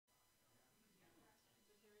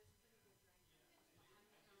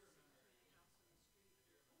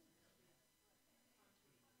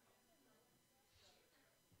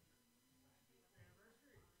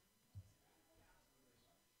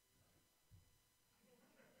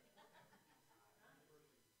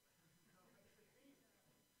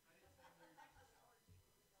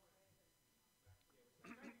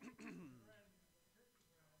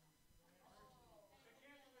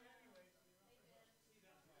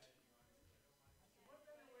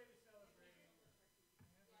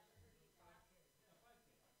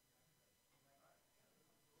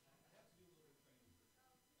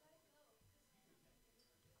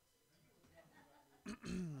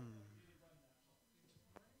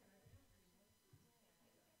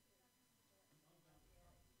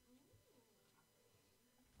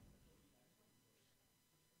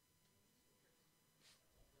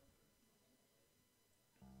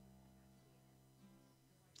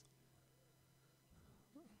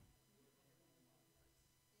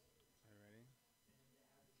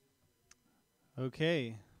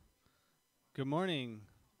Okay. Good morning,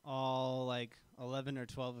 all like 11 or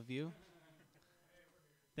 12 of you.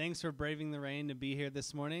 Thanks for braving the rain to be here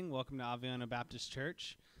this morning. Welcome to Aviano Baptist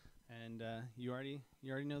Church. And you already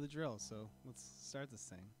know the drill, so let's start this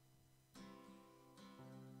thing.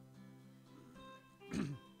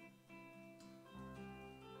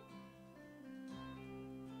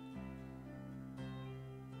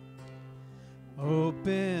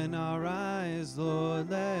 Open our eyes, Lord,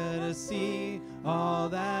 let us see all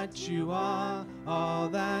that you are, all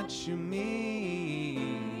that you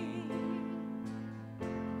mean.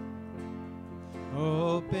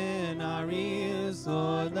 Open our ears,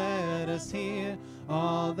 Lord, let us hear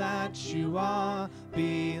all that you are,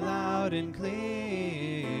 be loud and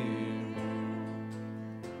clear.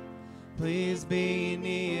 Please be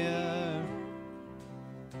near.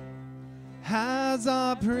 As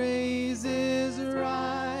our praises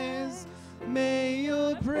rise, may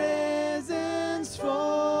your presence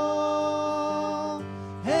fall.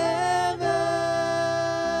 Heaven,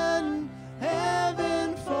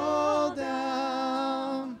 heaven fall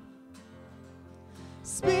down.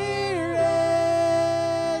 Spirit,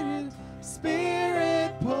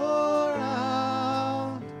 Spirit pour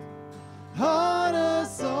out on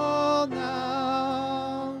us all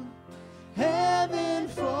now. Heaven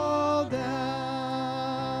fall down.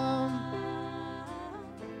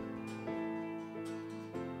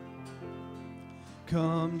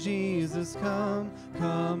 Come, Jesus, come,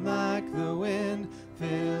 come like the wind.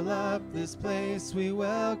 Fill up this place, we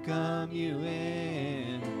welcome you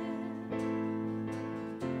in.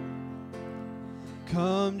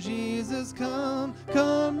 Come, Jesus, come,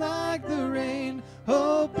 come like the rain.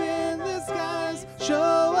 Open the skies,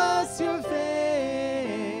 show us your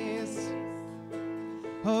face.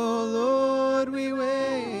 Oh Lord, we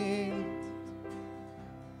wait.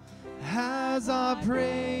 As our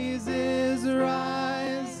praises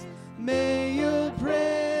rise, may your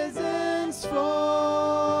presence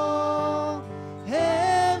fall.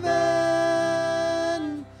 Heaven,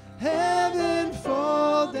 heaven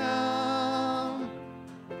fall down.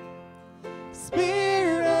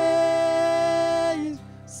 Spirit,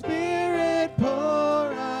 Spirit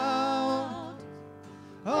pour out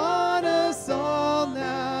on us all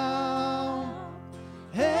now.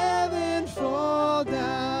 Heaven fall down.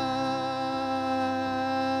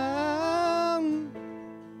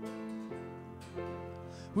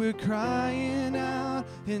 We're crying out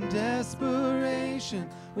in desperation,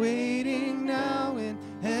 waiting now in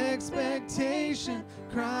expectation,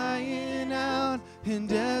 crying out in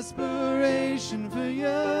desperation for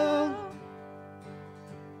you.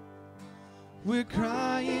 We're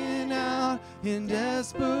crying out in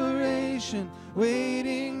desperation,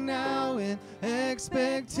 waiting now in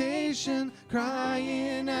expectation,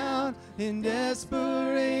 crying out in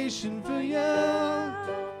desperation for you.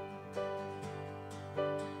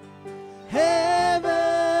 Heaven,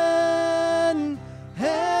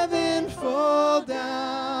 heaven fall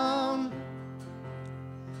down.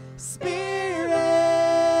 Spirit,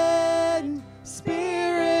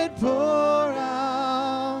 Spirit pour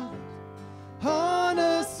out on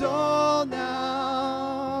us all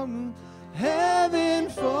now. Heaven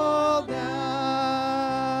fall down.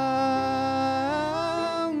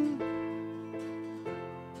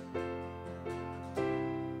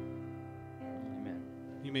 Amen.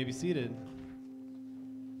 You may be seated.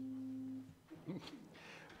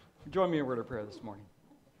 Join me in a word of prayer this morning.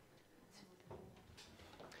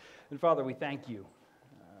 And Father, we thank you,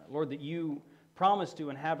 Lord, that you promised to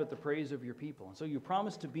inhabit the praise of your people. And so you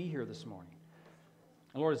promised to be here this morning.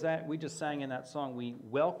 And Lord, as that we just sang in that song, we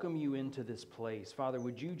welcome you into this place. Father,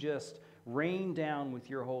 would you just rain down with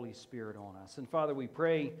your Holy Spirit on us? And Father, we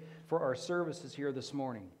pray for our services here this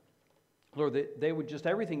morning. Lord, that they would just,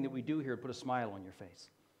 everything that we do here, put a smile on your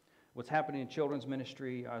face. What's happening in children's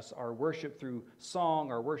ministry, our worship through song,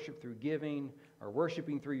 our worship through giving, our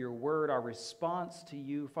worshiping through your word, our response to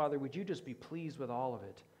you. Father, would you just be pleased with all of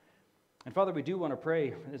it? And Father, we do want to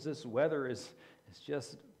pray, as this weather is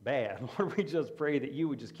just bad. Lord, we just pray that you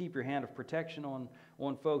would just keep your hand of protection on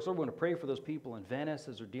folks. Lord, we want to pray for those people in Venice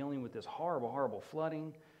as they're dealing with this horrible, horrible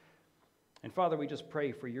flooding. And Father, we just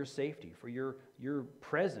pray for your safety, for your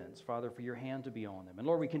presence, Father, for your hand to be on them. And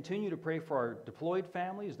Lord, we continue to pray for our deployed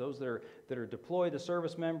families, those that are deployed, the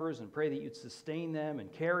service members, and pray that you'd sustain them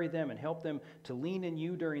and carry them and help them to lean in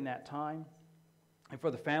you during that time. And for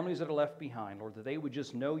the families that are left behind, Lord, that they would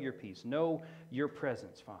just know your peace, know your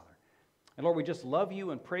presence, Father. And Lord, we just love you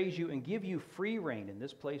and praise you and give you free reign in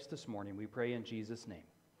this place this morning. We pray in Jesus' name.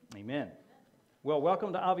 Amen. Well,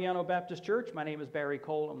 welcome to Aviano Baptist Church. My name is Barry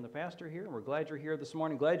Cole. I'm the pastor here, and we're glad you're here this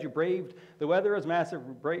morning. Glad you braved the weather. It's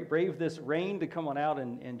massive. Brave this rain to come on out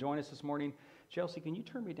and join us this morning. Chelsea, can you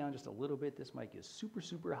turn me down just a little bit? This mic is super,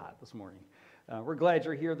 super hot this morning. We're glad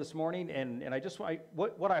you're here this morning, and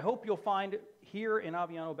what I hope you'll find here in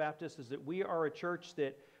Aviano Baptist is that we are a church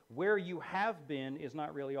that where you have been is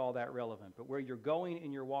not really all that relevant, but where you're going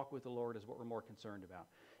in your walk with the Lord is what we're more concerned about.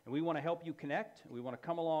 And we want to help you connect. We want to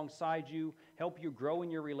come alongside you, help you grow in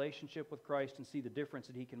your relationship with Christ and see the difference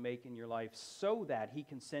that He can make in your life so that He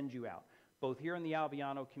can send you out, both here in the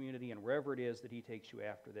Aviano community and wherever it is that He takes you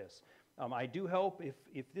after this. I do hope,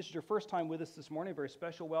 if this is your first time with us this morning, a very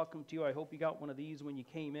special welcome to you. I hope you got one of these when you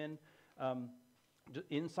came in.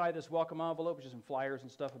 Inside this welcome envelope, which is some flyers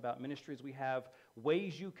and stuff about ministries, we have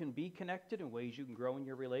ways you can be connected and ways you can grow in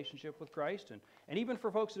your relationship with Christ. And even for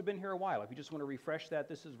folks that have been here a while, if you just want to refresh that,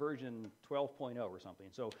 this is version 12.0 or something.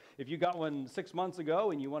 So if you got one 6 months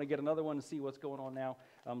ago and you want to get another one to see what's going on now,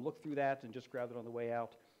 look through that and just grab it on the way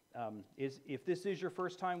out. If this is your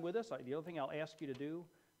first time with us, the other thing I'll ask you to do,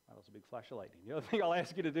 that was a big flash of lightning. The other thing I'll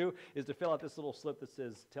ask you to do is to fill out this little slip that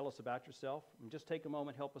says, tell us about yourself. And just take a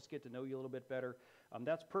moment, help us get to know you a little bit better.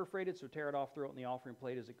 That's perforated, so tear it off, throw it in the offering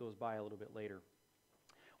plate as it goes by a little bit later.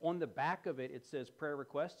 On the back of it, it says prayer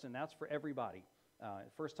requests, and that's for everybody.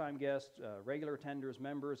 First-time guests, regular attenders,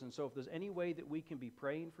 members, and so if there's any way that we can be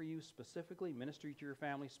praying for you specifically, ministry to your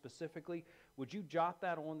family specifically, would you jot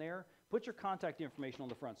that on there? Put your contact information on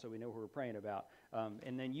the front so we know who we're praying about.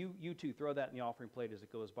 And then you too, throw that in the offering plate as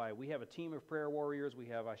it goes by. We have a team of prayer warriors.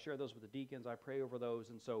 I share those with the deacons. I pray over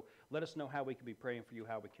those. And so let us know how we can be praying for you,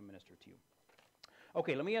 how we can minister to you.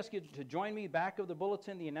 Okay, let me ask you to join me back of the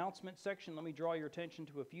bulletin, the announcement section. Let me draw your attention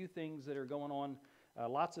to a few things that are going on.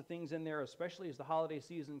 Lots of things in there, especially as the holiday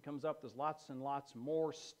season comes up. There's lots and lots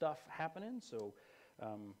more stuff happening. So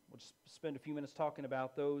we'll just spend a few minutes talking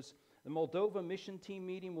about those. The Moldova mission team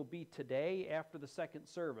meeting will be today after the second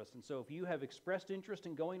service. And so if you have expressed interest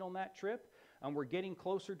in going on that trip, we're getting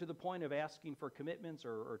closer to the point of asking for commitments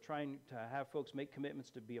or trying to have folks make commitments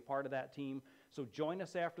to be a part of that team. So join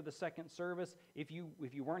us after the second service. If you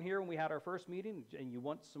weren't here when we had our first meeting and you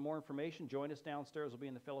want some more information, join us downstairs. We'll be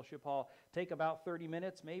in the fellowship hall. Take about 30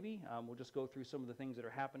 minutes maybe. We'll just go through some of the things that are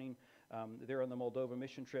happening there on the Moldova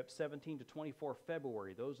mission trip, 17 to 24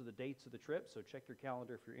 February. Those are the dates of the trip, so check your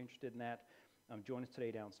calendar if you're interested in that. Join us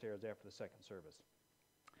today downstairs after the second service.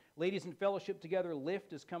 Ladies in Fellowship Together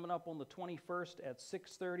Lift is coming up on the 21st at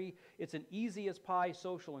 6:30. It's an easy as pie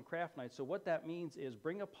social and craft night. So what that means is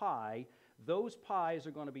bring a pie. Those pies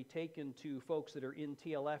are going to be taken to folks that are in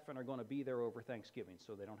TLF and are going to be there over Thanksgiving,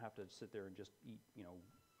 so they don't have to sit there and just eat,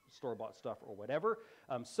 store-bought stuff or whatever.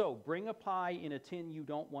 So bring a pie in a tin you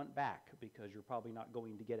don't want back because you're probably not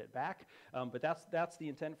going to get it back. But that's the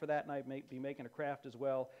intent for that, and I may be making a craft as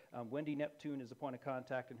well. Wendy Neptune is the point of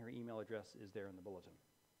contact, and her email address is there in the bulletin.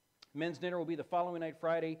 Men's dinner will be the following night,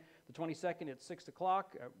 Friday, the 22nd at 6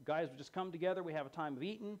 o'clock. Guys will just come together. We have a time of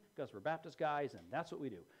eating because we're Baptist guys, and that's what we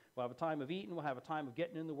do. We'll have a time of eating. We'll have a time of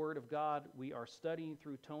getting in the Word of God. We are studying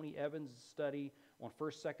through Tony Evans' study on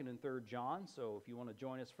 1st, 2nd, and 3rd John. So if you want to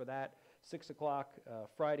join us for that, 6 o'clock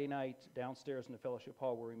Friday night downstairs in the fellowship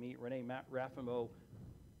hall where we meet. Renee Raffimo,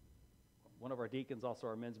 one of our deacons, also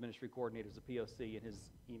our men's ministry coordinator, is a POC, and his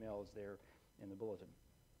email is there in the bulletin.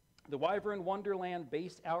 The Wyvern Wonderland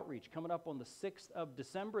Base Outreach coming up on the 6th of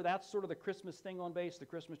December. That's sort of the Christmas thing on base, the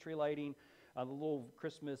Christmas tree lighting, the little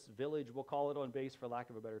Christmas village, we'll call it on base for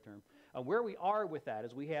lack of a better term. Where we are with that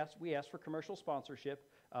is we asked for commercial sponsorship.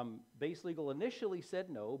 Base Legal initially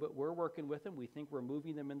said no, but we're working with them. We think we're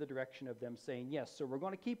moving them in the direction of them saying yes. So we're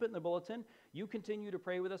going to keep it in the bulletin. You continue to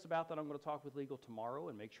pray with us about that. I'm going to talk with Legal tomorrow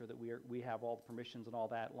and make sure that we have all the permissions and all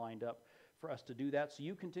that lined up for us to do that. So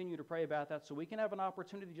you continue to pray about that so we can have an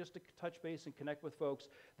opportunity just to touch base and connect with folks.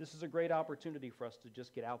 This is a great opportunity for us to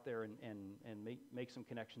just get out there and make some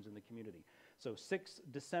connections in the community. So 6th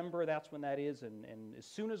December, that's when that is. And as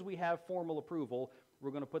soon as we have formal approval, we're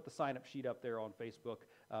going to put the sign-up sheet up there on Facebook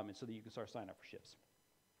and so that you can start signing up for shifts.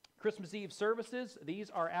 Christmas Eve services, these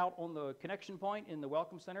are out on the connection point in the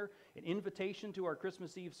Welcome Center. An invitation to our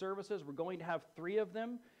Christmas Eve services. We're going to have 3 of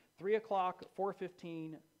them, 3 o'clock,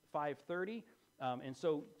 4:15, 5:30. And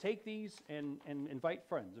so take these and invite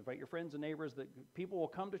friends. Invite your friends and neighbors. That people will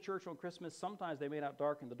come to church on Christmas. Sometimes they may not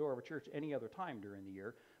darken the door of a church any other time during the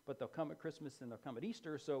year, but they'll come at Christmas and they'll come at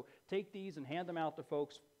Easter. So take these and hand them out to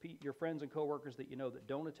folks, your friends and coworkers that you know that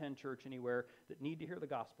don't attend church anywhere, that need to hear the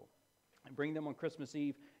gospel. And bring them on Christmas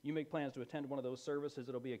Eve. You make plans to attend one of those services.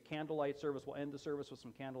 It'll be a candlelight service. We'll end the service with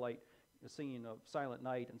some candlelight singing of Silent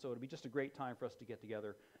Night. And so it'll be just a great time for us to get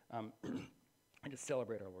together and to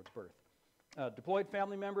celebrate our Lord's birth. Deployed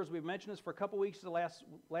family members, we've mentioned this for a couple weeks. The last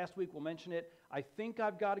week we'll mention it. I think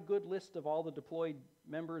I've got a good list of all the deployed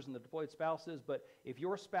members and the deployed spouses, but if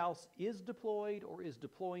your spouse is deployed or is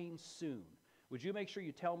deploying soon, would you make sure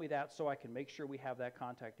you tell me that so I can make sure we have that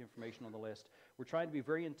contact information on the list? We're trying to be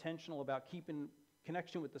very intentional about keeping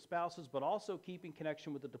connection with the spouses, but also keeping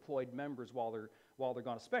connection with the deployed members while they're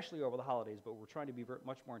gone, especially over the holidays, but we're trying to be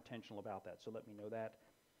much more intentional about that, so let me know that.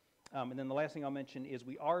 And then the last thing I'll mention is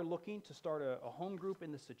we are looking to start a home group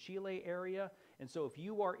in the Sachile area. And so if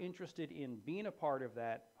you are interested in being a part of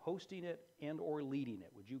that, hosting it and or leading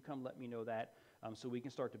it, would you come let me know that so we can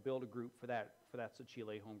start to build a group for that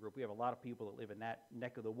Sachile home group. We have a lot of people that live in that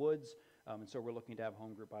neck of the woods, and so we're looking to have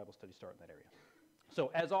home group Bible study start in that area. So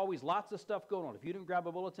as always, lots of stuff going on. If you didn't grab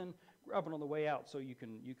a bulletin, grab it on the way out so you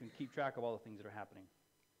can keep track of all the things that are happening.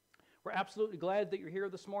 We're absolutely glad that you're here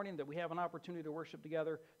this morning, that we have an opportunity to worship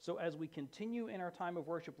together. So as we continue in our time of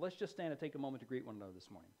worship, let's just stand and take a moment to greet one another this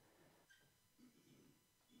morning.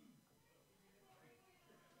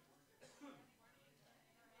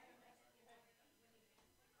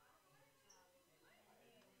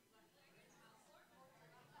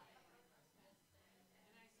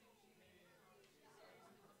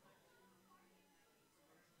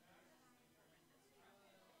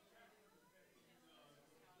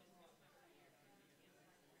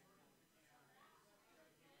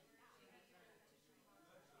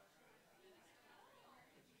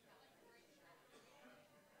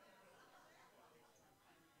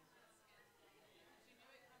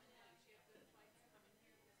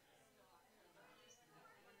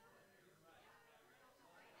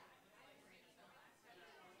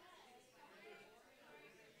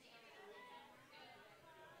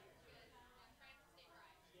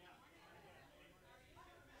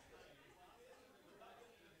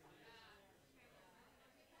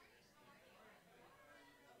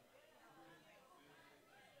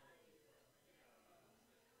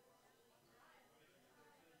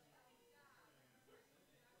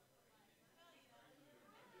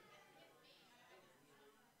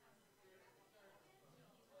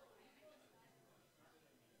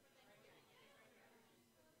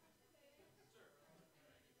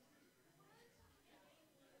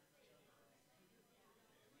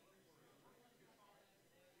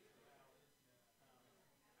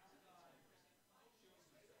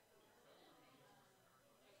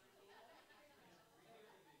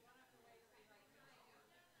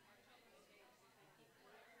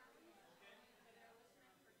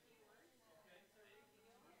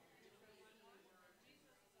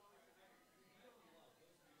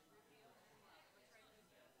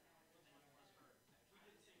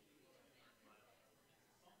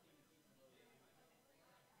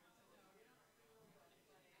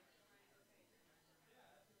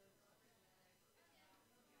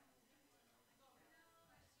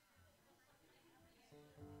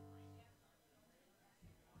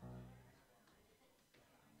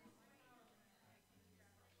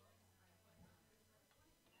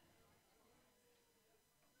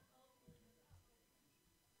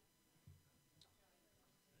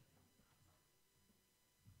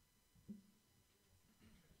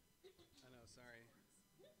 I know, sorry.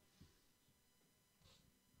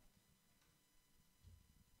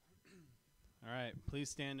 All right, please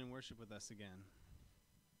stand and worship with us again.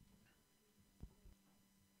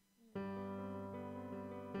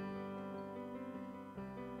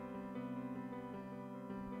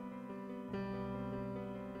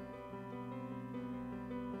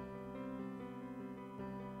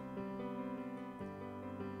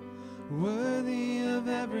 Worthy of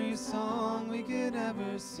every song we could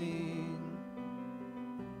ever sing,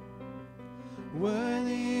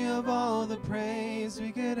 worthy of all the praise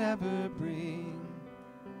we could ever bring,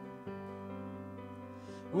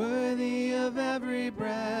 worthy of every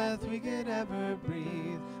breath we could ever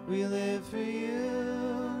breathe. We live for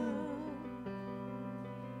you.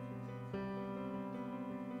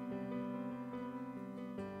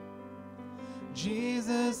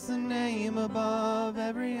 Jesus, the name above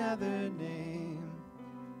every other name.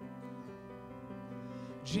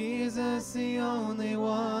 Jesus, the only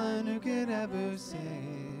one who could ever save.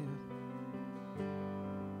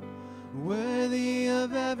 Worthy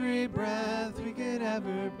of every breath we could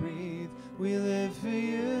ever breathe. We live for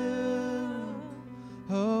you.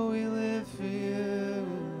 Oh, we live for you.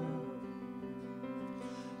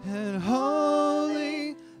 And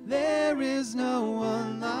holy, there is no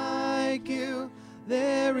one like you.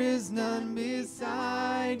 There is none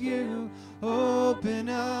beside you. Open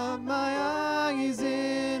up my eyes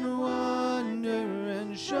in wonder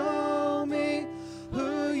and show me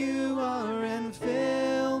who you are and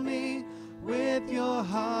fill me with your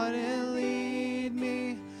heart and lead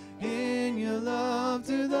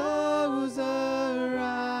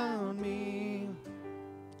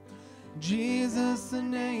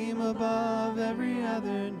every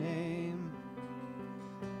other name.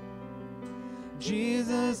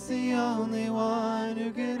 Jesus, the only one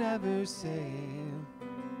who could ever save.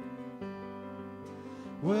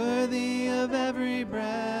 Worthy of every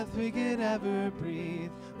breath we could ever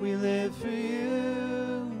breathe. We live for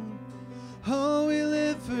you. Oh, we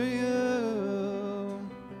live for you.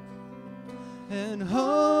 And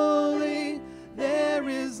holy, there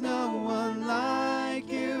is no one like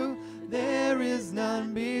you. There is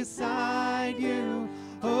none beside you.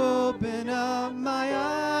 Open up my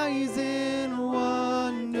eyes in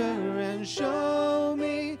wonder and show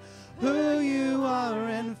me who you are,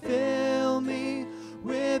 and fill me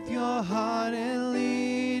with your heart and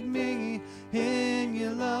lead me in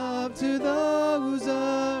your love to those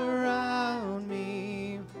around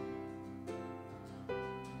me.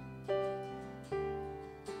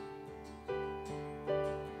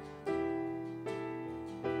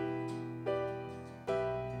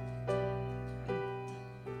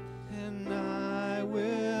 And I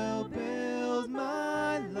will build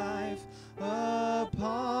my life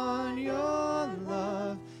upon your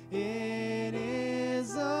love. It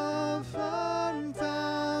is a firm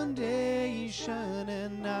foundation,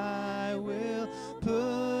 and I will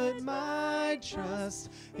put my trust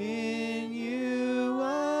in you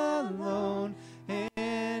alone,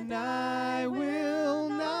 and I will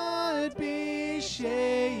not be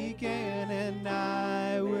shaken, and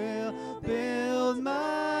I will build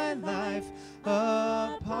my life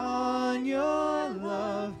upon your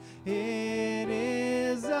love. It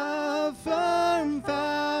is a firm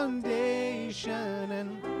foundation,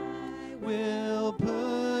 and I will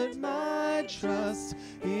put my trust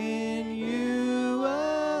in you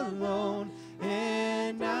alone,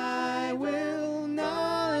 and I will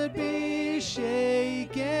not be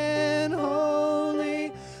shaken.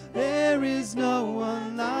 Holy, there is no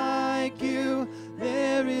one like you.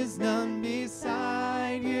 There is none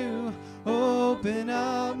beside you. Open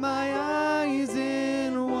up my eyes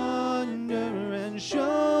in wonder and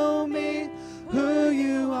show me who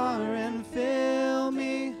you are, and fill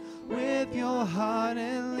me with your heart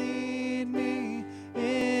and lead me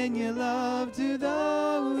in your love to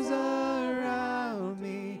those around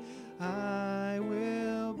me. I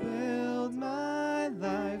will build my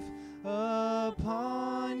life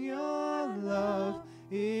upon your love.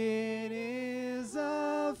 It is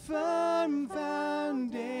a firm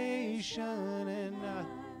foundation, and I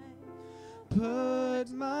put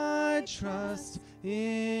my trust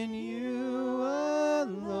in you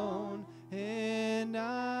alone, and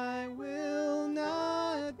I will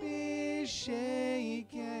not be shaken.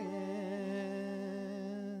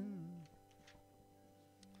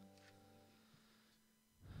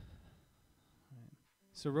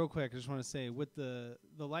 So real quick, I just want to say, with the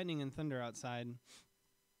lightning and thunder outside,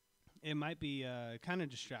 it might be kind of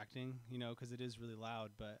distracting, you know, because it is really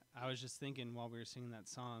loud, but I was just thinking while we were singing that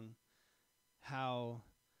song how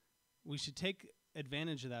we should take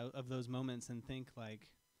advantage of those moments and think,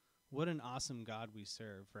 like, what an awesome God we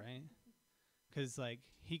serve, right? Because, like,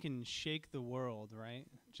 he can shake the world, right,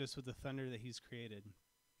 just with the thunder that he's created.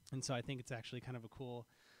 And so I think it's actually kind of a cool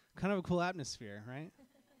atmosphere, right?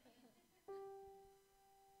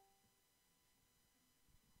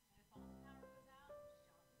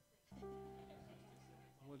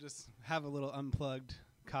 We'll just have a little unplugged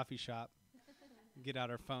coffee shop, get out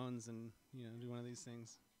our phones and, you know, do one of these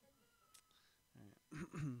things. All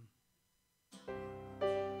right.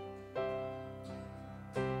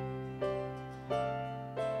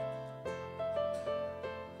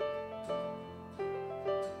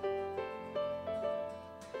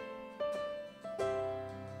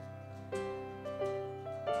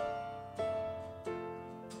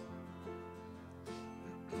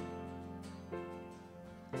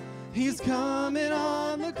 He's coming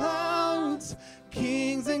on the clouds.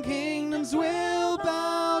 Kings and kingdoms will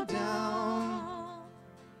bow down,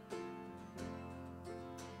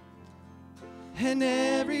 and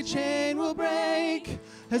every chain will break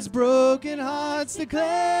as broken hearts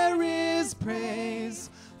declare his praise.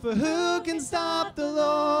 For who can stop the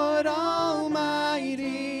Lord Almighty?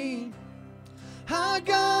 Our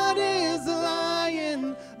God is the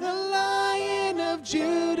Lion of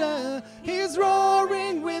Judah. He's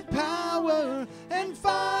roaring with power and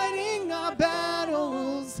fighting our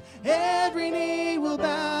battles. Every knee will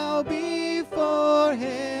bow before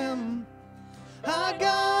him. Our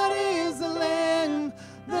God is the Lamb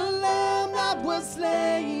that was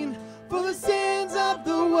slain for the sins of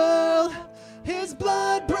the world. His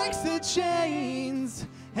blood breaks the chains.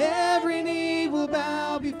 Every knee will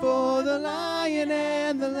bow before the Lion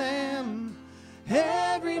and the Lamb.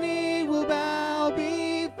 Every knee will bow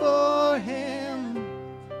before him.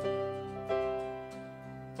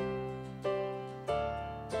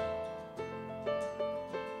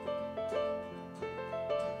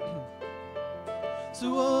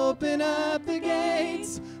 So open up the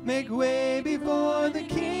gates, make way before the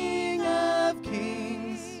King of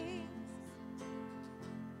Kings.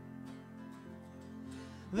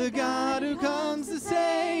 The God who comes to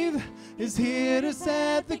save is here to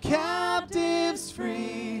set the captives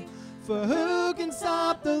free. For who can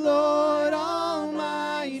stop the Lord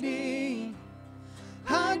Almighty?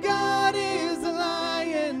 Our God is the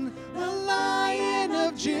Lion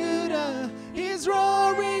of Judah. He's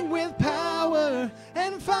roaring with power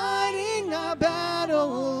and fighting our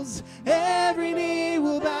battles. Every knee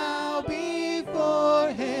will bow before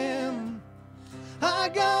him. Our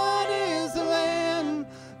God is the Lamb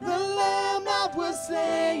that was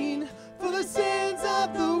slain for the sins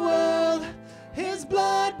of the world. His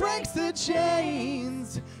blood breaks the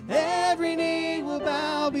chains. Every knee will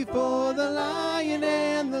bow before the Lion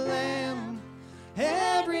and the Lamb.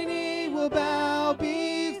 Every knee will bow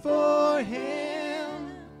before him.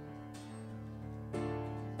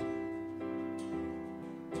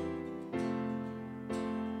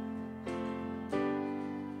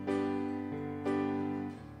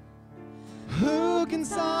 Who can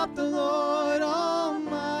stop the Lord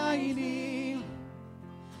Almighty?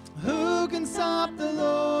 Who can stop the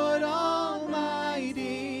Lord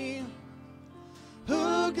Almighty?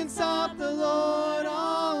 Who can stop the Lord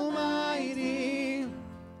Almighty?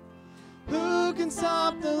 Who can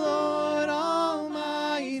stop the Lord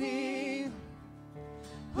Almighty?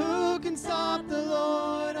 Who can stop the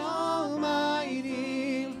Lord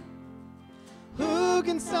Almighty? Who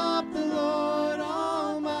can stop the Lord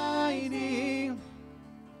Almighty?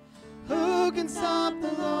 Who can stop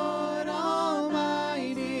the Lord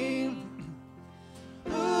Almighty?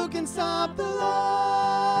 Who can stop the Lord?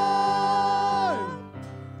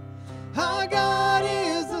 Our God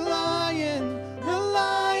is the Lion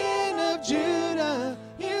of Judah.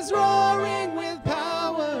 He's roaring with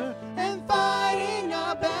power and fighting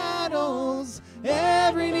our battles.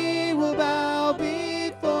 Every knee will bow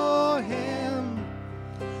before him.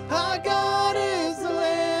 Our God is the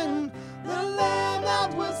Lamb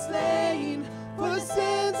that was slain for the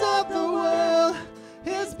sins of the world.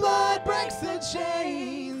 His blood breaks the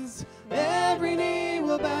chains. Every knee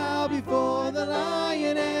will bow before the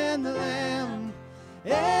Lion and the Lamb.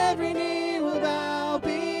 Every knee will bow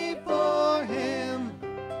before him.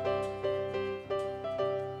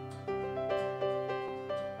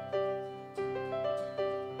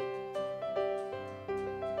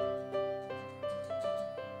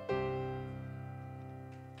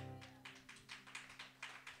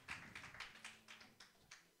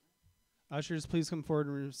 Ushers, please come forward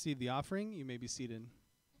and receive the offering. You may be seated.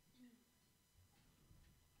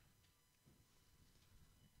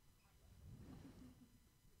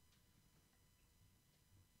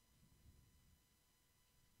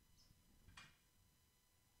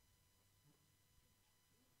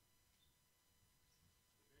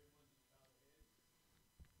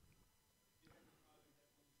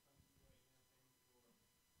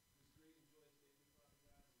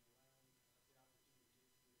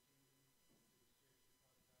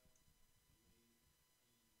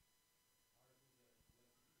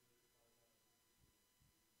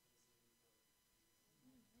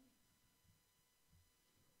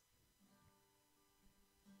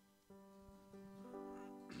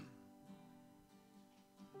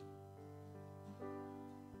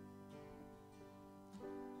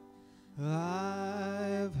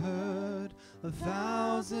 I've heard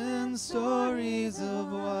 1,000 stories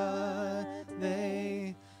of what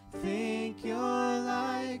they think you're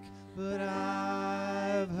like, but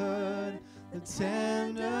I've heard the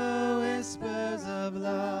tender whispers of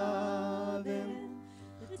love in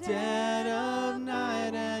the dead of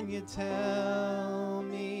night, and you tell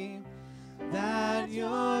me that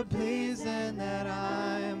you're pleased and that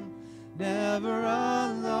I'm never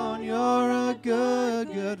alone. You're a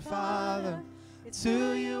good, good Father. It's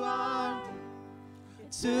who you are.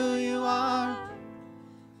 It's who you are.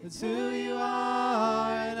 It's who you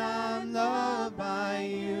are, and I'm loved by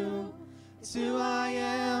you. It's who I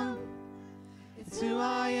am. It's who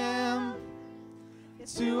I am.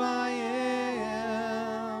 It's who I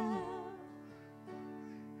am.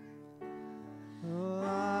 Oh,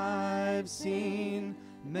 I've seen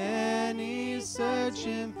many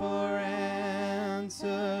searching for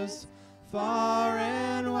answers far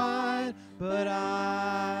and wide, but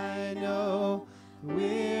I know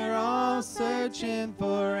we're all searching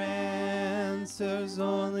for answers.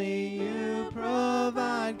 Only you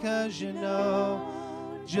provide, 'cause you know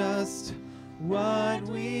just what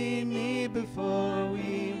we need before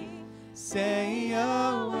we say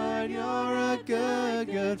a word. You're a good,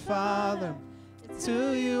 good Father. It's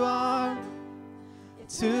who you are.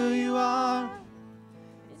 It's who you are.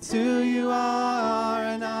 It's who you are,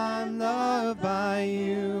 and I'm loved by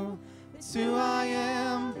you. It's who I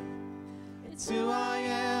am. It's who I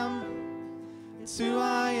am. It's who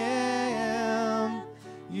I am.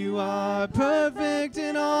 You are perfect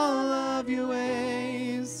in all of your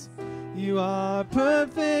ways. You are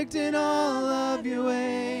perfect in all of your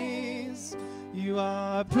ways. You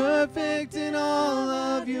are perfect in all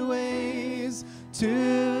of your ways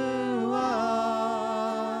to us.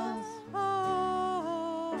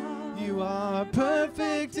 You are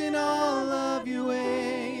perfect in all of your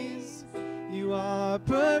ways. You are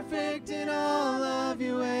perfect in all of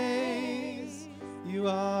your ways. You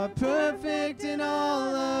are perfect in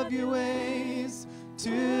all of your ways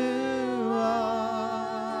to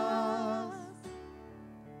us.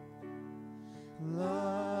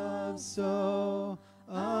 Love so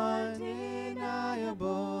undeniable,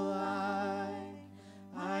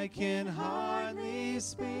 I can hardly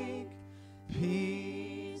speak.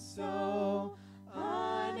 Peace so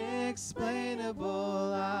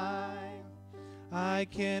unexplainable, I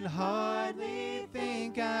can hardly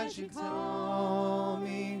think as you call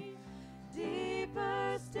me.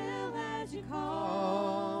 Deeper still as you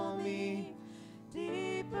call me.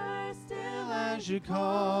 Deeper still As you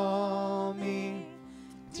call me.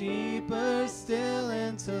 Deeper still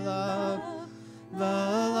into love.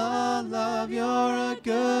 Love, love, love, you're a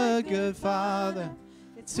good, good Father.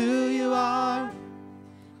 It's who you are.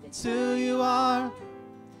 It's who you are.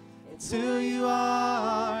 It's who you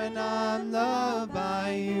are, and I'm loved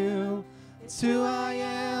by you. It's who I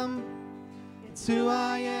am. It's who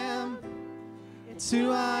I am. It's who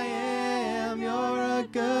I am. You're a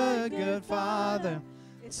good, good Father.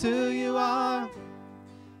 It's who you are.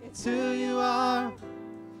 It's who you are.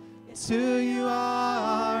 It's who you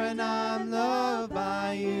are, and I'm loved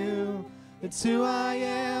by you. It's who I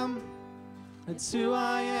am. It's who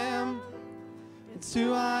I am. It's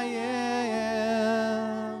who I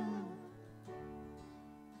am.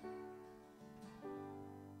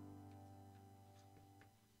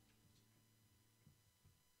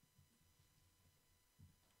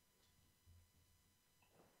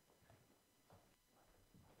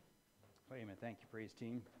 Amen. Thank you, praise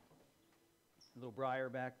team. Little Briar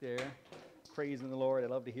back there, praising the Lord. I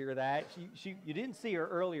love to hear that. You didn't see her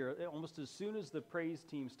earlier. Almost as soon as the praise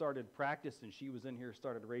team started practicing, she was in here,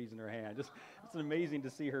 started raising her hand. It's amazing to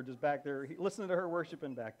see her just back there, listening to her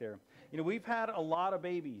worshiping back there. You know, we've had a lot of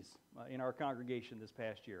babies in our congregation this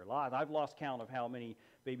past year. A lot. I've lost count of how many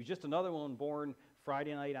babies. Just another one born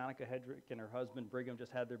Friday night. Annika Hedrick and her husband Brigham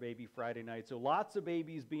just had their baby Friday night. So lots of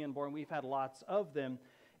babies being born. We've had lots of them.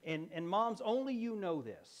 And moms, only you know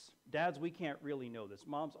this. Dads, we can't really know this.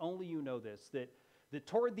 Moms, only you know this, that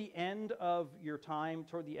toward the end of your time,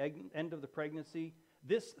 toward the end of the pregnancy,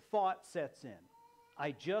 this thought sets in.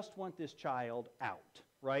 I just want this child out,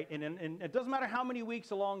 right? And it doesn't matter how many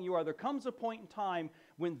weeks along you are, there comes a point in time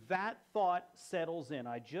when that thought settles in.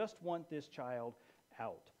 I just want this child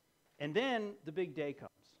out. And then the big day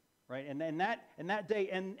comes, right? And that day,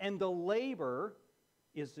 and the labor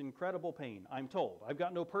is incredible pain, I'm told. I've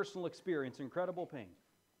got no personal experience, incredible pain.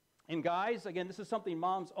 And guys, again, this is something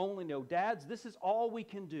moms only know. Dads, this is all we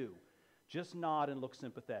can do. Just nod and look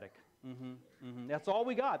sympathetic. That's all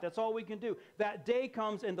we got. That's all we can do. That day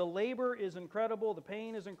comes and the labor is incredible, the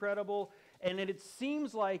pain is incredible, and it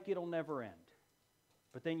seems like it'll never end.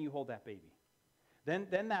 But then you hold that baby. Then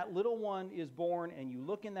that little one is born and you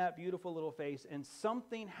look in that beautiful little face and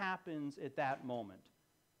something happens at that moment.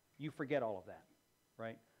 You forget all of that,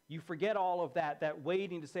 right? You forget all of that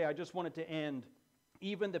waiting to say, I just want it to end.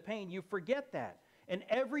 Even the pain, you forget that. And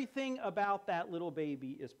everything about that little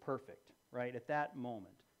baby is perfect, right, at that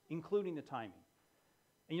moment, including the timing.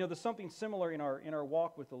 And you know, there's something similar in our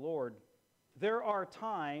walk with the Lord. There are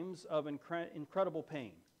times of incredible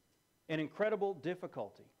pain and incredible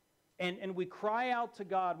difficulty. And we cry out to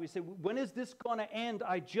God. We say, when is this going to end?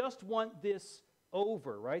 I just want this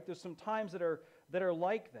over, right? There's some times that are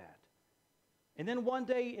like that. And then one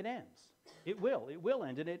day it ends. It will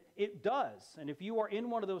end, and it does. And if you are in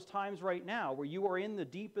one of those times right now where you are in the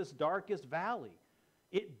deepest, darkest valley,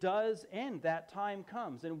 it does end. That time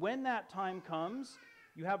comes. And when that time comes,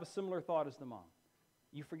 you have a similar thought as the mom.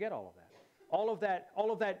 You forget all of that.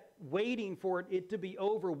 All of that waiting for it to be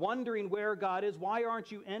over, wondering where God is. Why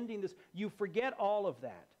aren't you ending this? You forget all of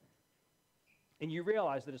that. And you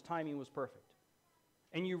realize that his timing was perfect.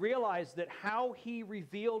 And you realize that how he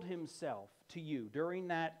revealed himself to you during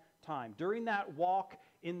that time, during that walk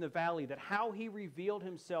in the valley, that how he revealed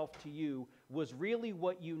himself to you was really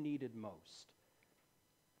what you needed most.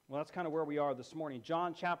 Well, that's kind of where we are this morning.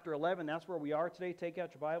 John chapter 11, that's where we are today. Take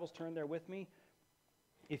out your Bibles, turn there with me.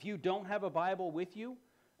 If you don't have a Bible with you,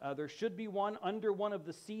 There should be one under one of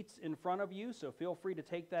the seats in front of you, so feel free to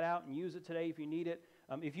take that out and use it today if you need it.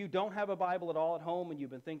 If you don't have a Bible at all at home and you've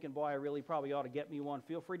been thinking, boy, I really probably ought to get me one,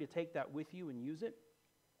 feel free to take that with you and use it.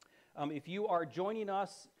 If you are joining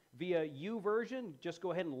us via YouVersion, just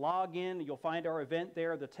go ahead and log in. You'll find our event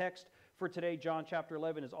there. The text for today, John chapter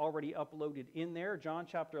 11, is already uploaded in there. John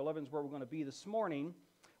chapter 11 is where we're going to be this morning.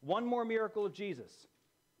 One more miracle of Jesus.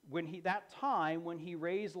 That time when he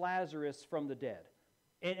raised Lazarus from the dead.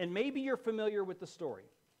 And maybe you're familiar with the story.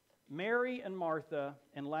 Mary and Martha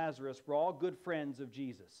and Lazarus were all good friends of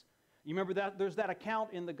Jesus. You remember that there's that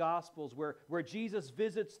account in the Gospels where Jesus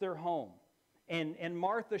visits their home. And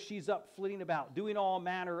Martha, she's up flitting about, doing all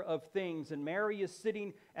manner of things. And Mary is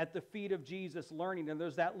sitting at the feet of Jesus learning. And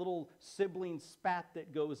there's that little sibling spat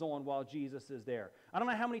that goes on while Jesus is there. I don't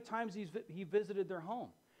know how many times he visited their home.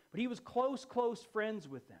 But he was close friends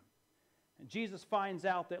with them. And Jesus finds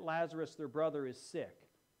out that Lazarus, their brother, is sick.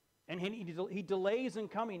 And he delays in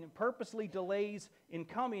coming, and purposely delays in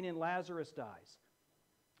coming, and Lazarus dies.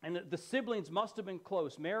 And the siblings must have been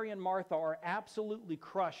close. Mary and Martha are absolutely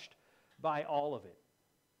crushed by all of it.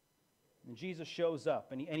 And Jesus shows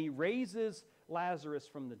up, and he raises Lazarus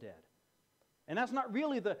from the dead. And that's not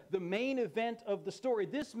really the main event of the story.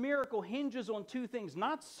 This miracle hinges on two things.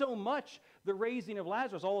 Not so much the raising of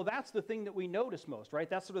Lazarus, although that's the thing that we notice most, right?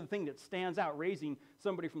 That's sort of the thing that stands out. Raising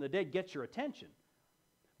somebody from the dead gets your attention.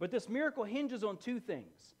 But this miracle hinges on two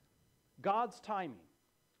things. God's timing.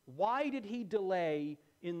 Why did he delay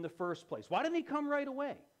in the first place? Why didn't he come right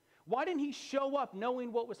away? Why didn't he show up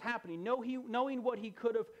knowing what was happening, knowing what he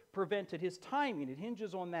could have prevented? His timing, it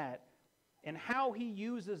hinges on that, and how he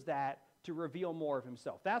uses that to reveal more of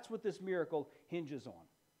himself. That's what this miracle hinges on.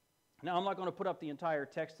 Now, I'm not going to put up the entire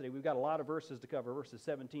text today. We've got a lot of verses to cover, verses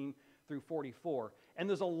 17 through 44. And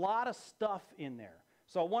there's a lot of stuff in there.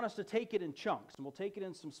 So I want us to take it in chunks, and we'll take it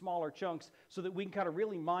in some smaller chunks so that we can kind of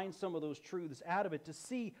really mine some of those truths out of it to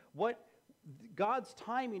see what God's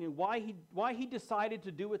timing and why he decided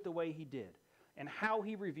to do it the way he did and how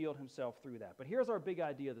he revealed himself through that. But here's our big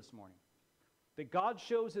idea this morning, that God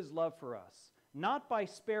shows his love for us, not by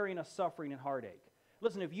sparing us suffering and heartache.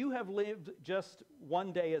 Listen, if you have lived just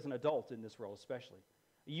one day as an adult in this world especially,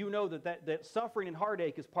 you know that suffering and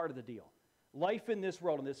heartache is part of the deal. Life in this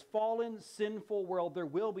world, in this fallen, sinful world, there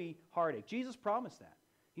will be heartache. Jesus promised that.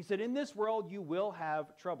 He said, in this world you will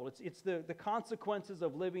have trouble. It's the consequences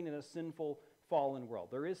of living in a sinful, fallen world.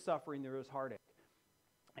 There is suffering, there is heartache.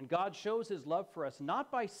 And God shows his love for us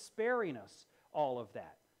not by sparing us all of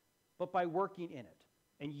that, but by working in it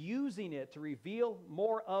and using it to reveal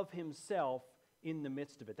more of himself in the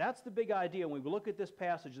midst of it. That's the big idea when we look at this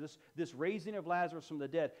passage, this raising of Lazarus from the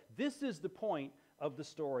dead. This is the point of the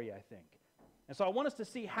story, I think. And so I want us to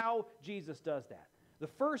see how Jesus does that. The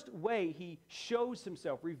first way he shows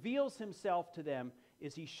himself, reveals himself to them,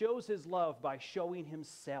 is he shows his love by showing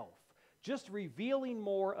himself, just revealing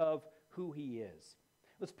more of who he is.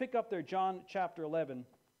 Let's pick up there, John chapter 11,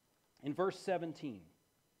 in verse 17.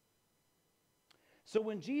 So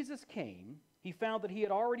when Jesus came, he found that he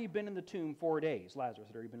had already been in the tomb 4 days. Lazarus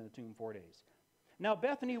had already been in the tomb 4 days. Now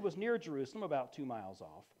Bethany was near Jerusalem, about 2 miles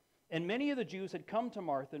off, and many of the Jews had come to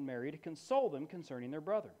Martha and Mary to console them concerning their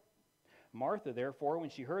brother. Martha, therefore, when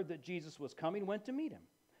she heard that Jesus was coming, went to meet him.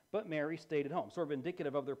 But Mary stayed at home. Sort of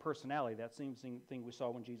indicative of their personality, that same thing we saw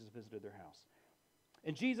when Jesus visited their house.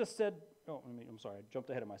 And Jesus said, I'm sorry, I jumped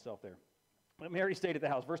ahead of myself there. But Mary stayed at the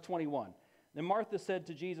house. Verse 21. Then Martha said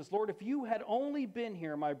to Jesus, Lord, if you had only been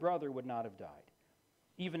here, my brother would not have died.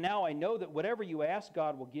 Even now I know that whatever you ask,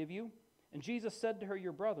 God will give you. And Jesus said to her,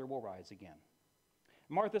 your brother will rise again.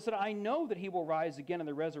 Martha said, I know that he will rise again in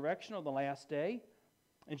the resurrection on the last day.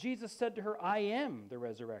 And Jesus said to her, I am the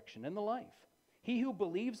resurrection and the life. He who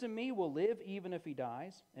believes in me will live even if he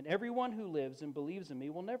dies, and everyone who lives and believes in me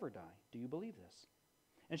will never die. Do you believe this?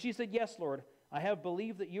 And she said, yes, Lord, I have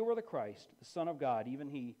believed that you are the Christ, the Son of God, even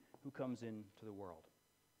he who comes into the world.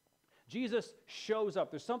 Jesus shows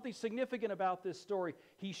up. There's something significant about this story.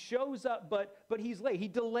 He shows up, but he's late. He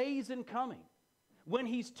delays in coming. When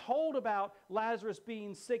he's told about Lazarus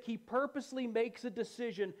being sick, he purposely makes a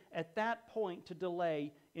decision at that point to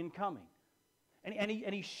delay in coming. And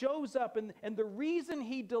he shows up, and the reason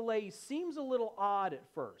he delays seems a little odd at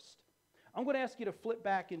first. I'm going to ask you to flip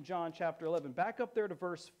back in John chapter 11, back up there to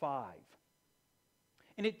verse 5.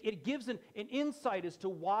 And it gives an insight as to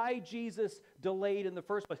why Jesus delayed in the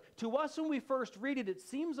first place. To us, when we first read it, it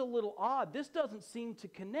seems a little odd. This doesn't seem to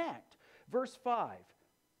connect. Verse 5.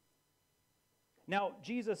 Now,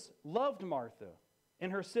 Jesus loved Martha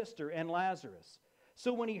and her sister and Lazarus.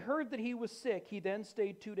 So when he heard that he was sick, he then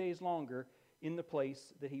stayed 2 days longer in the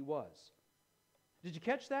place that he was. Did you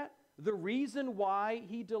catch that? The reason why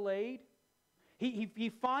he delayed?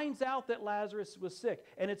 He finds out that Lazarus was sick.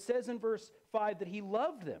 And it says in verse 5 that he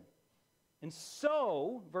loved them. And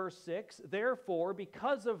so, verse 6, therefore,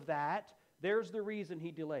 because of that, there's the reason he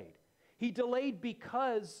delayed. He delayed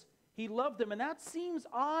because he loved them. And that seems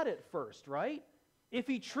odd at first, right? If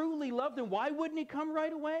he truly loved them, why wouldn't he come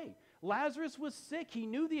right away? Lazarus was sick. He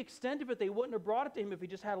knew the extent of it. They wouldn't have brought it to him if he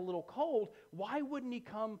just had a little cold. Why wouldn't he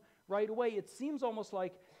come right away? It seems almost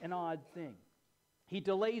like an odd thing. He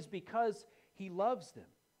delays because he loves them.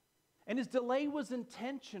 And his delay was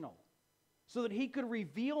intentional so that he could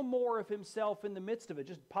reveal more of himself in the midst of it.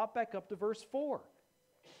 Just pop back up to verse 4.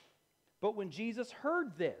 But when Jesus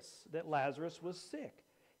heard this, that Lazarus was sick,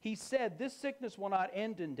 he said, this sickness will not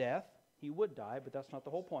end in death. He would die, but that's not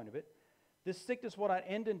the whole point of it. This sickness will not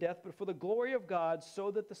end in death, but for the glory of God,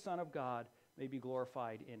 so that the Son of God may be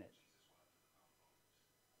glorified in it.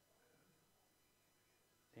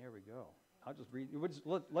 There we go. I'll just read.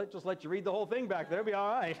 Just let you read the whole thing back there. It'll be all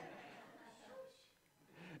right.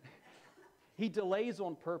 He delays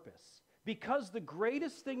on purpose. Because the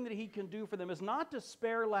greatest thing that he can do for them is not to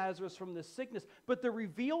spare Lazarus from this sickness, but to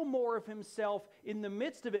reveal more of himself in the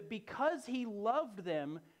midst of it. Because he loved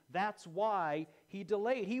them, that's why he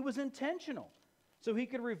delayed. He was intentional, so he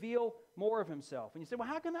could reveal more of himself. And you say, well,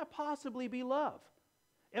 how can that possibly be love?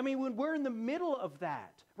 I mean, when we're in the middle of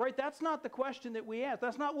that, right, that's not the question that we ask.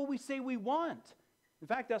 That's not what we say we want. In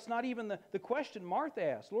fact, that's not even the question Martha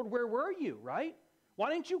asked. Lord, where were you, right?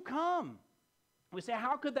 Why didn't you come? We say,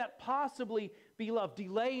 how could that possibly be love?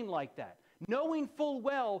 Delaying like that. Knowing full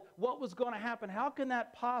well what was going to happen, how can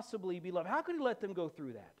that possibly be love? How could he let them go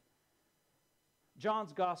through that?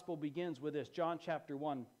 John's gospel begins with this. John chapter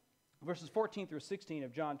 1, verses 14 through 16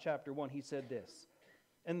 of John chapter 1, he said this.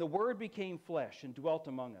 And the Word became flesh and dwelt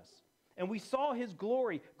among us. And we saw his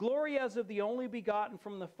glory, glory as of the only begotten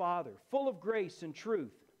from the Father, full of grace and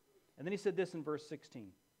truth. And then he said this in verse 16.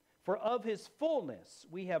 For of his fullness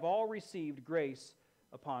we have all received grace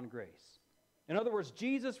upon grace. In other words,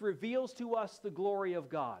 Jesus reveals to us the glory of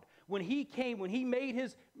God. When he came, when he made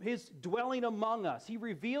his dwelling among us, he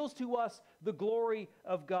reveals to us the glory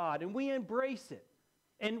of God. And we embrace it.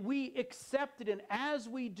 And we accept it. And as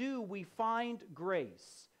we do, we find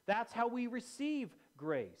grace. That's how we receive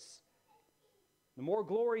grace. The more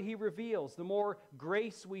glory he reveals, the more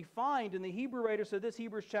grace we find. And the Hebrew writer said this,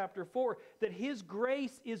 Hebrews chapter 4, that his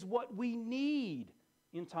grace is what we need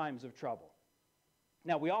in times of trouble.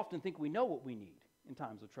 Now, we often think we know what we need in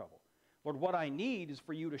times of trouble. Lord, what I need is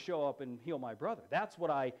for you to show up and heal my brother. That's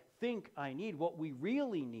what I think I need. What we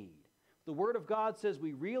really need, the Word of God says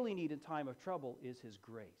we really need in time of trouble is his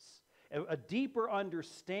grace. A deeper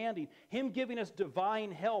understanding, him giving us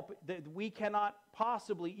divine help that we cannot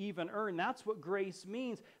possibly even earn. That's what grace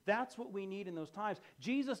means. That's what we need in those times.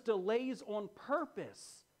 Jesus delays on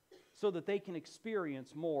purpose so that they can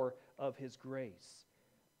experience more of his grace.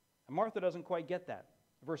 And Martha doesn't quite get that.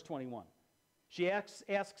 Verse 21. She asks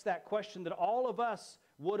that question that all of us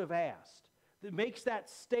would have asked. That makes that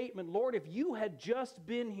statement, Lord, if you had just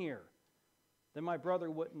been here, then my brother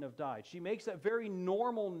wouldn't have died. She makes that very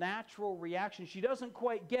normal, natural reaction. She doesn't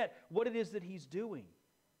quite get what it is that he's doing.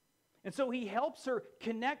 And so he helps her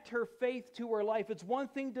connect her faith to her life. It's one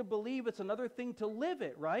thing to believe, it's another thing to live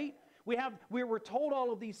it, right? We're told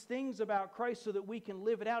all of these things about Christ so that we can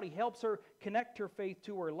live it out. He helps her connect her faith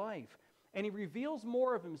to her life. And he reveals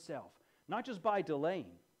more of himself, not just by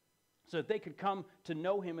delaying, so that they could come to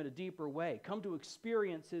know him in a deeper way, come to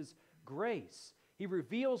experience his grace. He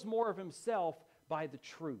reveals more of himself by the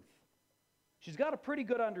truth. She's got a pretty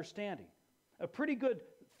good understanding, a pretty good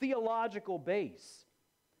theological base.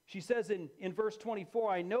 She says in verse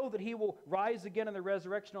 24, I know that he will rise again in the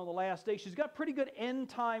resurrection on the last day. She's got pretty good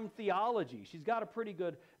end-time theology. She's got a pretty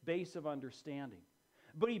good base of understanding.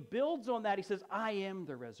 But he builds on that. He says, I am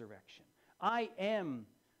the resurrection. I am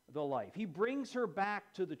the life. He brings her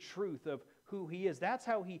back to the truth of who he is. That's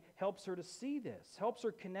how he helps her to see this, helps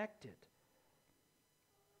her connect it.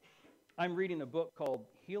 I'm reading a book called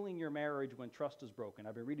Healing Your Marriage When Trust Is Broken.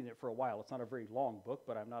 I've been reading it for a while. It's not a very long book,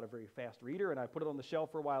 but I'm not a very fast reader, and I put it on the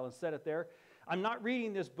shelf for a while and set it there. I'm not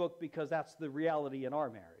reading this book because that's the reality in our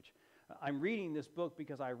marriage. I'm reading this book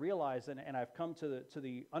because I realize, and I've come to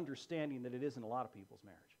the understanding that it is in a lot of people's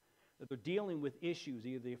marriage, that they're dealing with issues,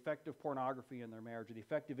 either the effect of pornography in their marriage or the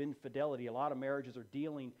effect of infidelity. A lot of marriages are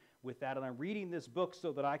dealing with that, and I'm reading this book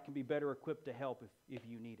so that I can be better equipped to help if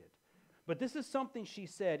you need it. But this is something she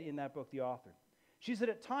said in that book, the author. She said,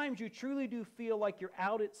 at times you truly do feel like you're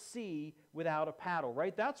out at sea without a paddle,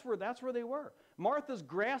 right? That's where they were. Martha's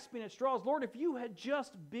grasping at straws. Lord, if you had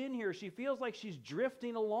just been here, she feels like she's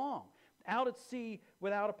drifting along. out at sea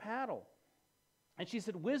without a paddle. And she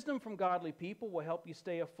said, wisdom from godly people will help you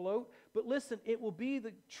stay afloat. But listen, it will be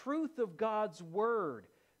the truth of God's word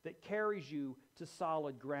that carries you to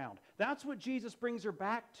solid ground. That's what Jesus brings her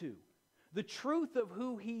back to. The truth of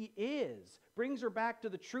who he is brings her back to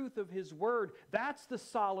the truth of his word. That's the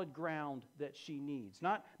solid ground that she needs,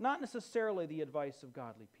 not necessarily the advice of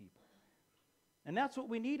godly people. And that's what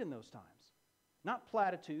we need in those times. Not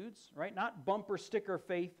platitudes, right? Not bumper sticker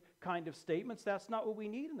faith kind of statements. That's not what we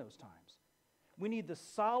need in those times. We need the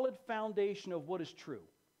solid foundation of what is true.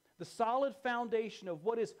 The solid foundation of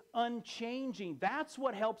what is unchanging. That's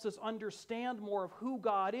what helps us understand more of who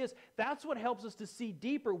God is. That's what helps us to see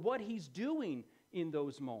deeper what he's doing in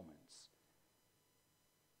those moments.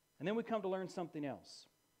 And then we come to learn something else.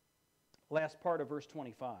 Last part of verse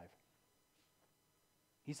 25.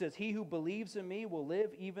 He says, he who believes in me will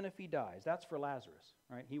live even if he dies. That's for Lazarus,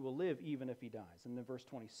 right? He will live even if he dies. And then verse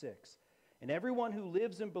 26. And everyone who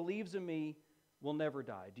lives and believes in me will never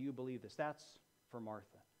die. Do you believe this? That's for Martha.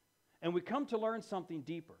 And we come to learn something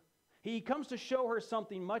deeper. He comes to show her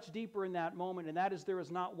something much deeper in that moment, and that is there is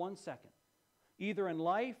not 1 second, either in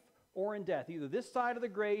life or in death, either this side of the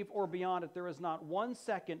grave or beyond it, there is not 1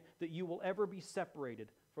 second that you will ever be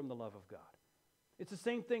separated from the love of God. It's the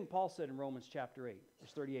same thing Paul said in Romans chapter 8,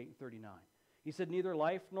 verse 38 and 39. He said, neither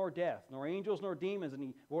life nor death, nor angels nor demons, and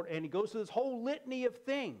he goes through this whole litany of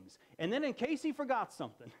things. And then in case he forgot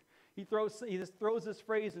something, he just throws this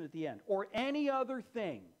phrase in at the end, or any other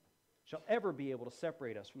thing shall ever be able to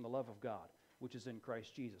separate us from the love of God, which is in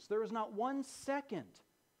Christ Jesus. There is not 1 second.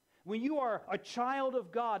 When you are a child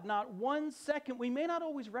of God, not 1 second, we may not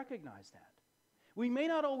always recognize that. We may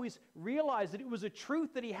not always realize that it was a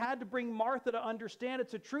truth that he had to bring Martha to understand.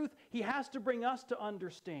 It's a truth he has to bring us to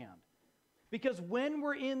understand. Because when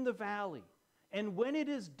we're in the valley and when it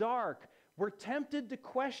is dark, we're tempted to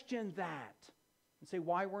question that and say,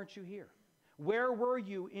 why weren't you here? Where were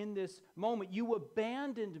you in this moment? You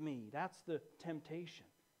abandoned me. That's the temptation.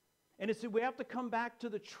 And it's we have to come back to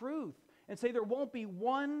the truth and say there won't be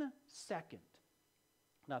 1 second,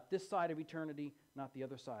 not this side of eternity, not the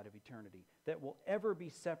other side of eternity, that will ever be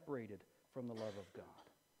separated from the love of God.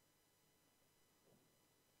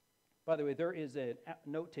 By the way, there is a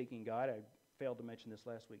note-taking guide. I failed to mention this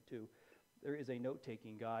last week too. There is a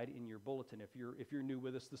note-taking guide in your bulletin. If you're new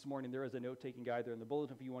with us this morning, there is a note-taking guide there in the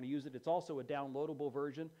bulletin if you want to use it. It's also a downloadable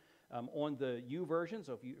version on the U version.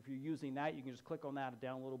 So if you're using that, you can just click on that, a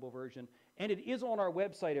downloadable version. And it is on our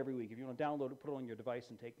website every week. If you want to download it, put it on your device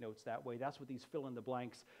and take notes that way. That's what these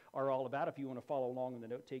fill-in-the-blanks are all about if you want to follow along in the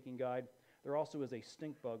note-taking guide. There also is a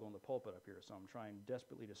stink bug on the pulpit up here, so I'm trying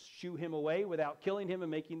desperately to shoo him away without killing him and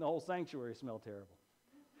making the whole sanctuary smell terrible.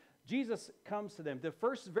 Jesus comes to them. The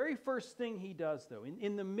very first thing he does, though,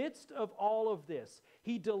 in the midst of all of this,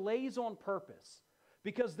 he delays on purpose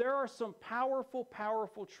because there are some powerful,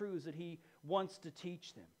 powerful truths that he wants to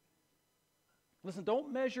teach them. Listen,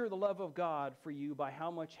 don't measure the love of God for you by how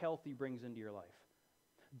much health he brings into your life.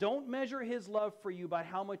 Don't measure his love for you by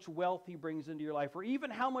how much wealth he brings into your life or even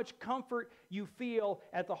how much comfort you feel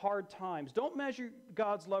at the hard times. Don't measure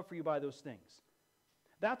God's love for you by those things.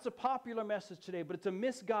 That's a popular message today, but it's a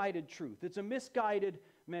misguided truth. It's a misguided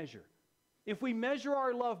measure. If we measure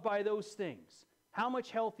our love by those things, how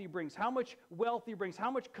much health he brings, how much wealth he brings,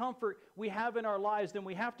 how much comfort we have in our lives, then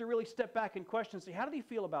we have to really step back and question and say, how did he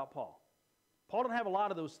feel about Paul? Paul didn't have a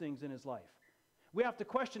lot of those things in his life. We have to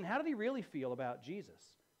question, how did he really feel about Jesus?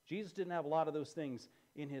 Jesus didn't have a lot of those things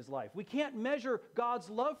in his life. We can't measure God's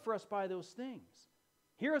love for us by those things.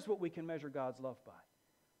 Here's what we can measure God's love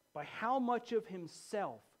by how much of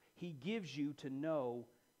himself he gives you to know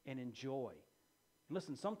and enjoy. And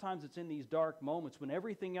listen, sometimes it's in these dark moments when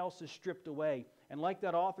everything else is stripped away. And like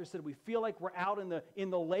that author said, we feel like we're out in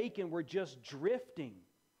the lake and we're just drifting.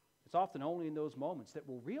 It's often only in those moments that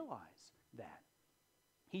we'll realize that.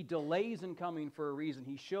 He delays in coming for a reason.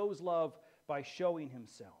 He shows love by showing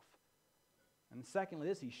himself. And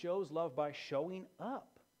secondly, he shows love by showing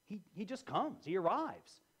up. He just comes. He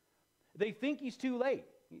arrives. They think he's too late.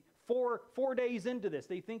 Four days into this,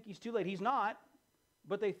 they think he's too late. He's not,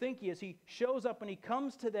 but they think he is. He shows up and he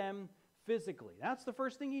comes to them physically. That's the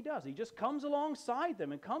first thing he does. He just comes alongside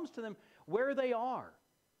them and comes to them where they are.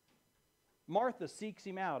 Martha seeks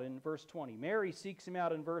him out in verse 20. Mary seeks him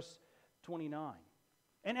out in verse 29.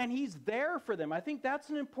 And he's there for them. I think that's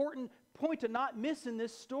an important point to not miss in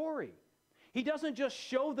this story. He doesn't just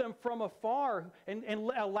show them from afar and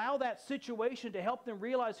allow that situation to help them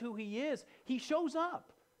realize who he is. He shows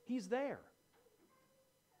up. He's there.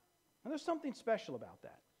 And there's something special about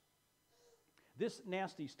that. This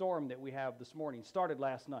nasty storm that we have this morning started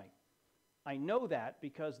last night. I know that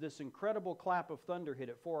because this incredible clap of thunder hit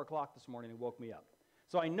at 4 o'clock this morning and woke me up.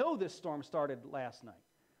 So I know this storm started last night.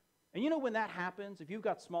 And you know when that happens, if you've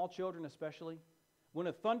got small children especially, when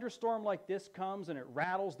a thunderstorm like this comes and it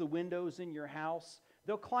rattles the windows in your house,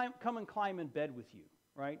 they'll come and climb in bed with you,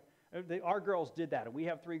 right? Our girls did that, and we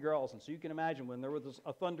have 3 girls, and so you can imagine when there was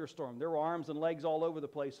a thunderstorm, there were arms and legs all over the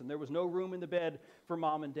place, and there was no room in the bed for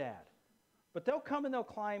mom and dad. But they'll come and they'll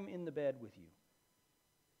climb in the bed with you.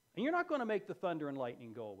 And you're not going to make the thunder and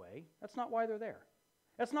lightning go away. That's not why they're there.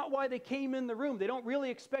 That's not why they came in the room. They don't really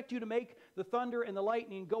expect you to make the thunder and the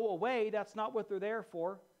lightning go away. That's not what they're there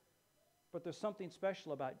for. But there's something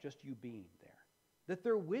special about just you being there, that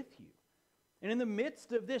they're with you. And in the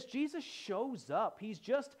midst of this, Jesus shows up. He's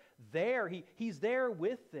just there. He's there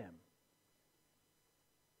with them.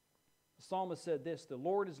 The psalmist said this, "The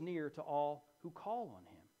Lord is near to all who call on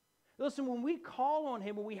him." Listen, when we call on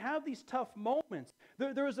him, when we have these tough moments,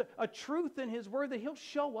 there's a truth in his word that he'll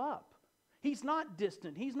show up. He's not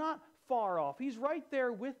distant. He's not far off. He's right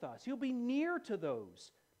there with us. He'll be near to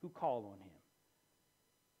those who call on him.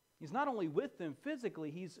 He's not only with them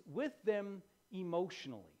physically, he's with them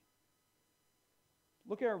emotionally.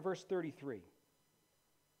 Look at verse 33.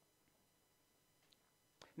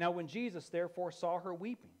 Now when Jesus therefore saw her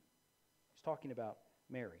weeping, he's talking about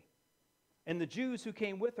Mary, and the Jews who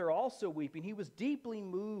came with her also weeping, he was deeply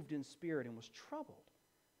moved in spirit and was troubled.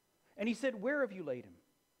 And he said, "Where have you laid him?"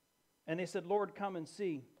 And they said, "Lord, come and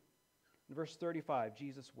see." In verse 35,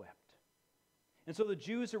 Jesus wept. And so the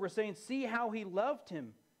Jews who were saying, "See how he loved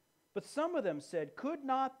him." But some of them said, "Could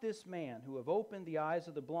not this man who have opened the eyes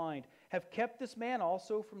of the blind have kept this man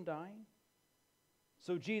also from dying?"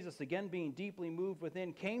 So Jesus, again being deeply moved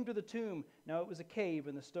within, came to the tomb. Now it was a cave,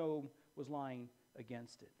 and the stone was lying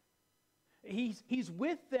against it. He's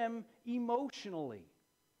with them emotionally.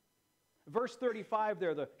 Verse 35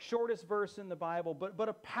 there, the shortest verse in the Bible, but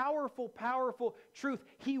a powerful, powerful truth.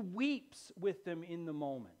 He weeps with them in the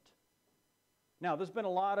moment. Now, there's been a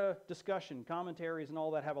lot of discussion, commentaries and all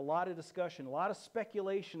that have a lot of discussion, a lot of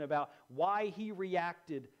speculation about why he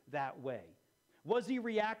reacted that way. Was he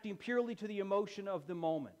reacting purely to the emotion of the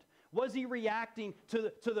moment? Was he reacting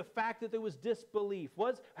to the fact that there was disbelief?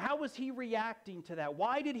 How was he reacting to that?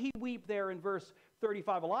 Why did he weep there in verse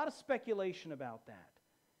 35? A lot of speculation about that.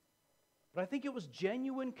 But I think it was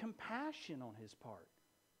genuine compassion on his part.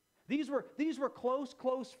 These were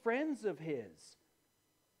close friends of his.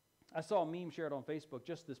 I saw a meme shared on Facebook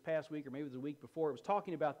just this past week, or maybe it was the week before. It was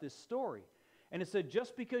talking about this story. And it said,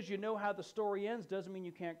 just because you know how the story ends doesn't mean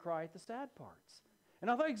you can't cry at the sad parts. And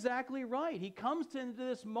I thought, exactly right. He comes into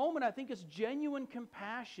this moment, I think it's genuine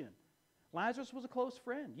compassion. Lazarus was a close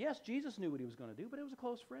friend. Yes, Jesus knew what he was going to do, but it was a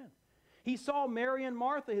close friend. He saw Mary and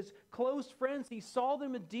Martha, his close friends. He saw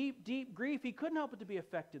them in deep, deep grief. He couldn't help but to be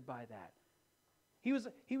affected by that. He was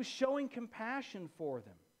showing compassion for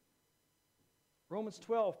them. Romans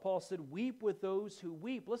 12, Paul said, "Weep with those who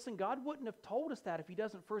weep." Listen, God wouldn't have told us that if he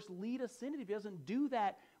doesn't first lead us in it, if he doesn't do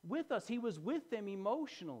that with us. He was with them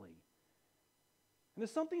emotionally. And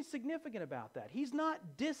there's something significant about that. He's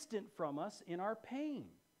not distant from us in our pain.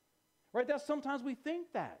 Right? That's sometimes we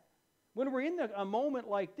think that. When we're in a moment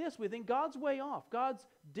like this, we think God's way off. God's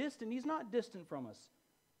distant. He's not distant from us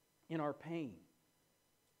in our pain.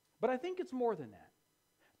 But I think it's more than that.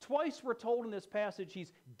 Twice we're told in this passage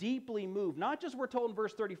he's deeply moved. Not just we're told in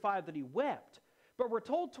verse 35 that he wept, but we're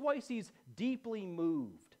told twice he's deeply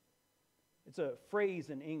moved. It's a phrase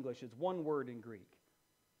in English. It's one word in Greek.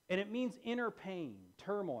 And it means inner pain,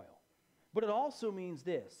 turmoil. But it also means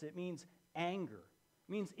this. It means anger.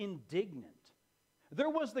 It means indignant. There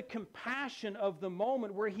was the compassion of the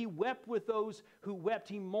moment where he wept with those who wept.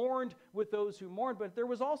 He mourned with those who mourned. But there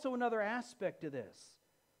was also another aspect to this.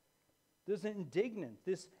 There's an indignant,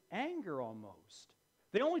 this anger almost.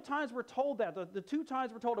 The only times we're told that, the 2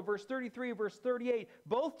 times we're told of verse 33 and verse 38,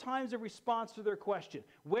 both times a response to their question.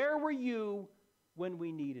 Where were you when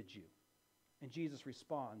we needed you? And Jesus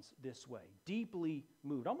responds this way, deeply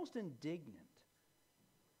moved, almost indignant.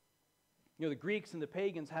 You know, the Greeks and the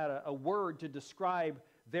pagans had a word to describe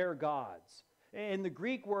their gods. And the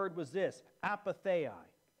Greek word was this, apathei.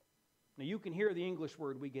 Now you can hear the English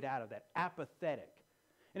word we get out of that, apathetic.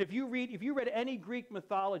 And if you read any Greek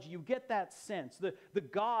mythology, you get that sense. The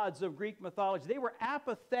gods of Greek mythology, they were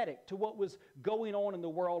apathetic to what was going on in the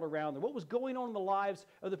world around them, what was going on in the lives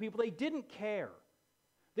of the people. They didn't care.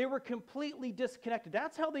 They were completely disconnected.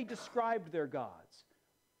 That's how they described their gods.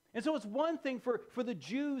 And so it's one thing for the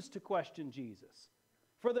Jews to question Jesus,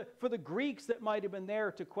 for the Greeks that might have been there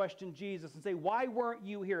to question Jesus and say, why weren't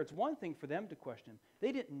you here? It's one thing for them to question him.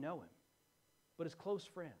 They didn't know him, but his close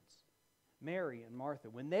friends. Mary and Martha,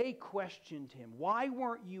 when they questioned him, why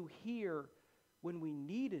weren't you here when we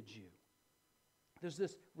needed you? There's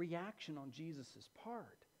this reaction on Jesus'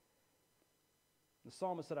 part. The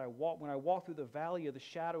psalmist said, when I walk through the valley of the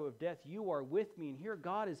shadow of death, you are with me. And here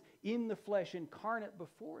God is in the flesh, incarnate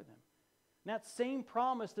before them. And that same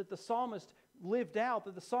promise that the psalmist lived out,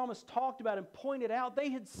 that the psalmist talked about and pointed out,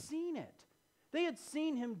 they had seen it. They had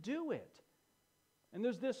seen him do it. And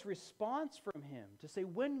there's this response from him to say,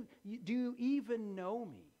 do you even know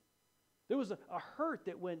me? There was a hurt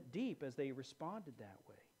that went deep as they responded that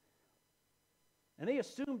way. And they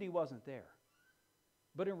assumed he wasn't there.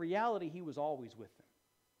 But in reality, he was always with them.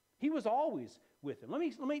 He was always with them. Let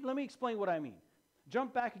me explain what I mean.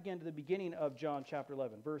 Jump back again to the beginning of John chapter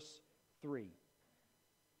 11, verse 3.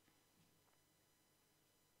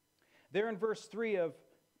 There in verse 3 of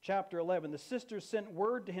chapter 11, the sisters sent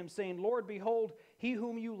word to him saying, Lord, behold, he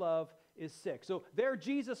whom you love is sick. So there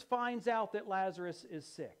Jesus finds out that Lazarus is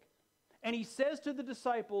sick. And he says to the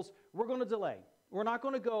disciples, we're going to delay. We're not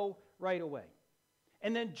going to go right away.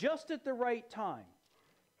 And then just at the right time,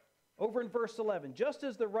 over in verse 11, just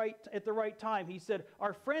at the right time, he said,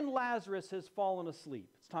 our friend Lazarus has fallen asleep.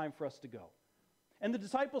 It's time for us to go. And the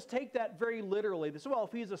disciples take that very literally. They say, well,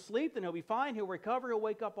 if he's asleep, then he'll be fine. He'll recover. He'll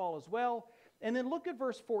wake up all as well. And then look at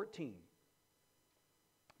verse 14.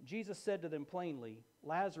 Jesus said to them plainly,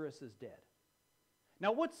 Lazarus is dead.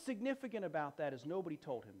 Now, what's significant about that is nobody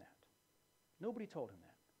told him that. Nobody told him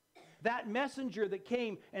that. That messenger that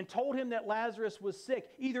came and told him that Lazarus was sick,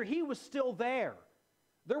 either he was still there.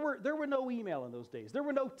 There were no email in those days. There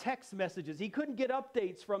were no text messages. He couldn't get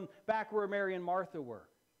updates from back where Mary and Martha were.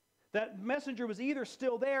 That messenger was either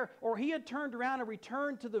still there or he had turned around and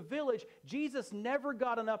returned to the village. Jesus never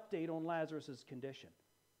got an update on Lazarus' condition.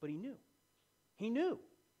 But he knew. He knew.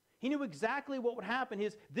 He knew exactly what would happen.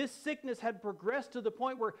 This sickness had progressed to the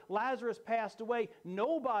point where Lazarus passed away.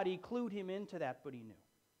 Nobody clued him into that, but he knew.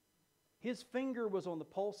 His finger was on the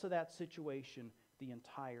pulse of that situation the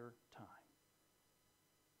entire time.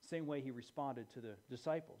 Same way he responded to the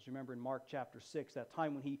disciples. Remember in Mark chapter 6, that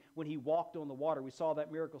time when he walked on the water. We saw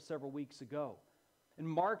that miracle several weeks ago. In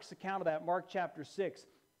Mark's account of that, Mark chapter 6,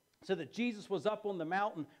 said that Jesus was up on the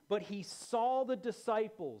mountain, but he saw the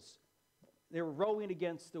disciples. They were rowing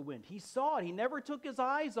against the wind. He saw it. He never took his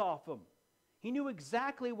eyes off them. He knew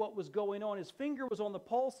exactly what was going on. His finger was on the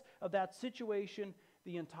pulse of that situation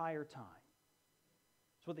the entire time.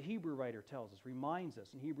 That's what the Hebrew writer tells us, reminds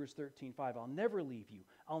us in Hebrews 13:5, I'll never leave you.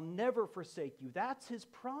 I'll never forsake you. That's his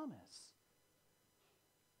promise.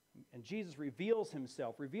 And Jesus reveals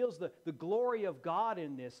himself, reveals the glory of God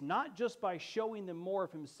in this, not just by showing them more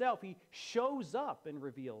of himself. He shows up and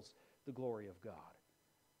reveals the glory of God.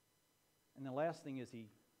 And the last thing is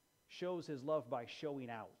he shows his love by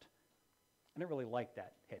showing out. I didn't really like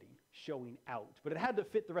that heading, showing out. But it had to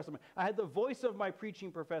fit the rest of I had the voice of my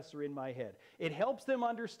preaching professor in my head. It helps them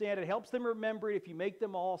understand. It helps them remember it if you make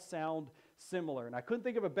them all sound similar. And I couldn't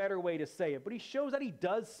think of a better way to say it. But he shows that he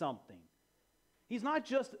does something. He's not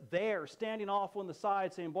just there standing off on the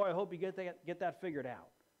side saying, boy, I hope you get that figured out.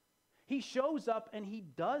 He shows up and he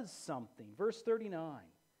does something. Verse 39.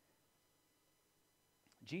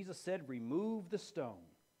 Jesus said, remove the stone.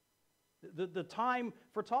 The time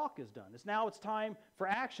for talk is done. It's time for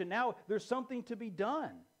action. Now there's something to be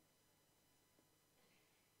done.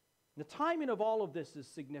 The timing of all of this is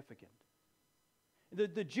significant.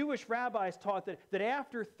 The Jewish rabbis taught that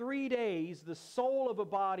after 3 days, the soul of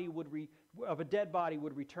a dead body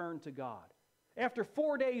would return to God. After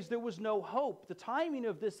 4 days, there was no hope. The timing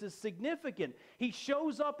of this is significant. He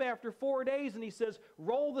shows up after 4 days and he says,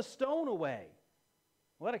 roll the stone away.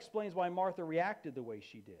 Well, that explains why Martha reacted the way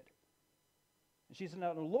she did. And she said,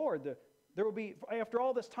 now, Lord, there will be, after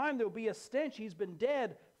all this time, there will be a stench. He's been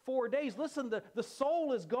dead 4 days. Listen, the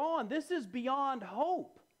soul is gone. This is beyond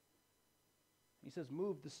hope. He says,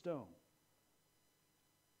 move the stone.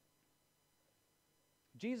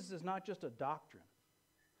 Jesus is not just a doctrine.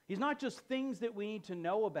 He's not just things that we need to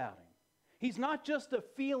know about him. He's not just a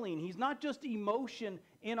feeling. He's not just emotion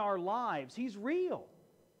in our lives. He's real.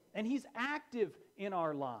 And he's active in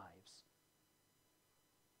our lives.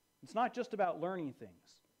 It's not just about learning things.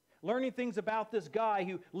 Learning things about this guy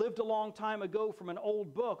who lived a long time ago from an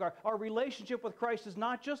old book. Our relationship with Christ is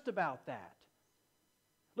not just about that.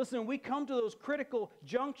 Listen, when we come to those critical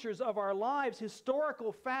junctures of our lives,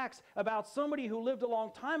 historical facts about somebody who lived a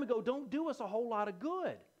long time ago don't do us a whole lot of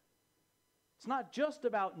good. It's not just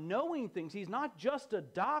about knowing things. He's not just a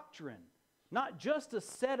doctrine, not just a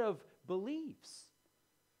set of beliefs.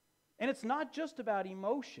 And it's not just about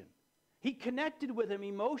emotion. He connected with him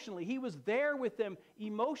emotionally. He was there with them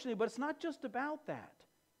emotionally, but it's not just about that.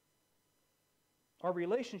 Our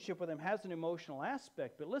relationship with Him has an emotional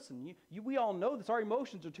aspect, but listen, we all know this. Our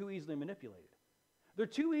emotions are too easily manipulated. They're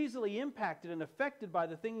too easily impacted and affected by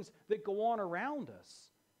the things that go on around us.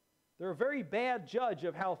 They're a very bad judge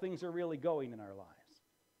of how things are really going in our lives.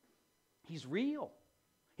 He's real.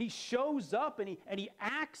 He shows up and he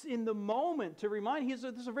acts in the moment to remind. This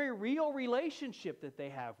is a very real relationship that they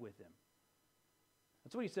have with Him.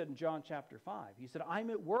 That's what He said in John chapter 5. He said, I'm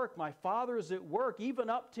at work. My Father is at work. Even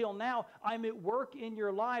up till now, I'm at work in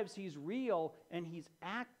your lives. He's real and He's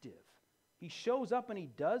active. He shows up and He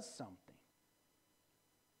does something.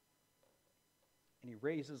 And He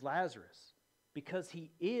raises Lazarus because He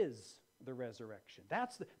is the resurrection.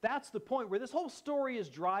 That's the point where this whole story is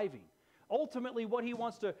driving. Ultimately, what He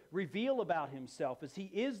wants to reveal about Himself is He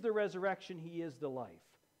is the resurrection, He is the life.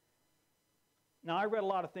 Now, I read a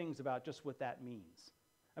lot of things about just what that means.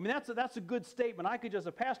 I mean, that's a good statement. As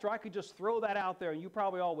a pastor, I could just throw that out there, and you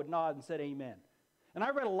probably all would nod and said amen. And I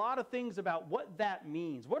read a lot of things about what that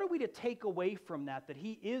means. What are we to take away from that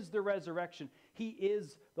He is the resurrection, He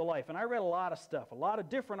is the life? And I read a lot of stuff, a lot of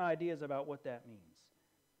different ideas about what that means.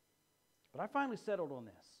 But I finally settled on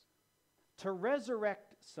this. To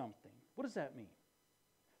resurrect something, what does that mean?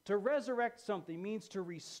 To resurrect something means to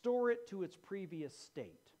restore it to its previous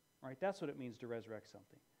state. Right? That's what it means to resurrect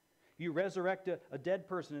something. You resurrect a dead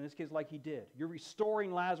person, in this case like He did. You're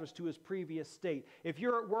restoring Lazarus to his previous state. If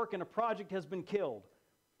you're at work and a project has been killed,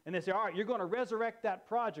 and they say, all right, you're going to resurrect that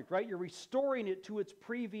project, right? You're restoring it to its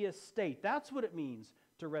previous state. That's what it means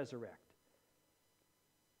to resurrect.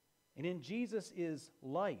 And in Jesus is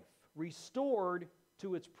life, restored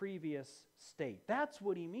to its previous state. That's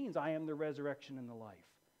what He means, I am the resurrection and the life.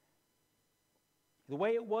 The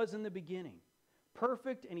way it was in the beginning.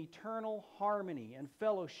 Perfect and eternal harmony and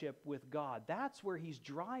fellowship with God. That's where He's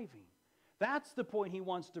driving. That's the point He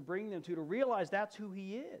wants to bring them to realize that's who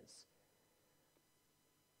He is.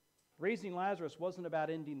 Raising Lazarus wasn't about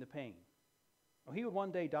ending the pain. Oh, he would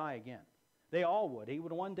one day die again. They all would. He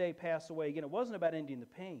would one day pass away again. It wasn't about ending the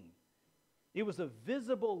pain. It was a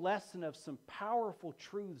visible lesson of some powerful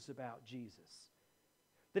truths about Jesus.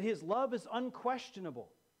 That His love is unquestionable.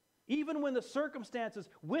 Even when the circumstances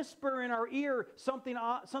whisper in our ear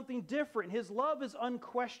something different, His love is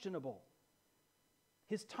unquestionable.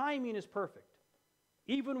 His timing is perfect.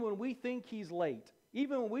 Even when we think He's late,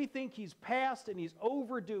 even when we think He's past and He's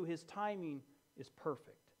overdue, His timing is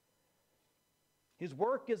perfect. His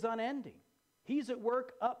work is unending. He's at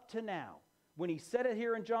work up to now. When He said it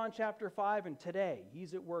here in John chapter 5 and today,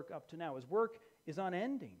 He's at work up to now. His work is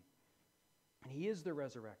unending. And He is the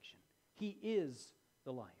resurrection. He is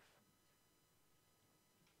the life.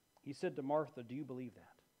 He said to Martha, do you believe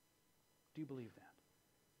that? Do you believe that?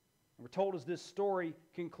 And we're told as this story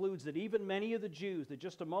concludes that even many of the Jews that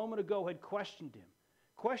just a moment ago had questioned Him,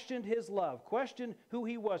 questioned His love, questioned who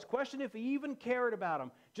He was, questioned if He even cared about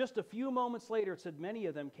them, just a few moments later it said many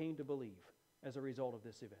of them came to believe as a result of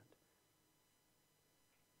this event.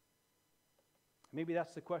 Maybe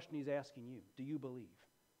that's the question He's asking you. Do you believe?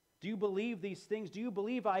 Do you believe these things? Do you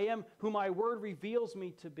believe I am who my word reveals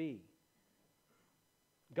me to be?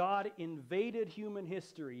 God invaded human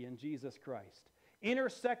history in Jesus Christ,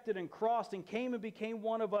 intersected and crossed and came and became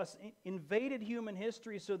one of us, invaded human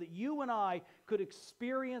history so that you and I could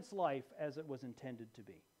experience life as it was intended to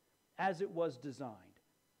be, as it was designed,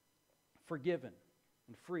 forgiven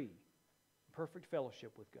and free, perfect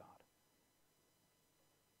fellowship with God.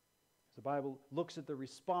 The Bible looks at the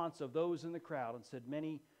response of those in the crowd and said,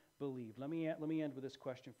 many believed. Let me end with this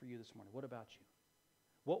question for you this morning. What about you?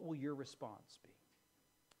 What will your response be?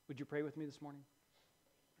 Would you pray with me this morning?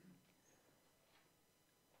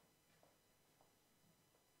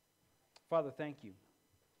 Father, thank you.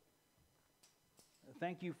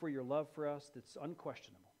 Thank you for your love for us that's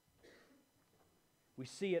unquestionable. We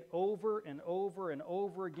see it over and over and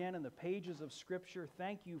over again in the pages of Scripture.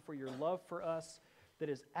 Thank you for your love for us that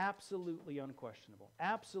is absolutely unquestionable,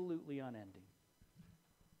 absolutely unending.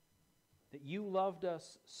 That you loved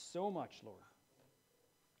us so much, Lord,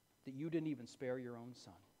 that you didn't even spare your own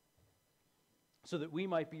Son, so that we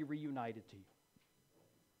might be reunited to you.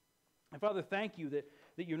 And Father, thank you that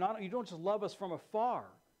you don't just love us from afar.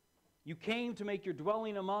 You came to make your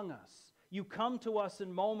dwelling among us. You come to us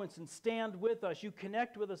in moments and stand with us. You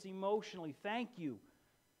connect with us emotionally. Thank you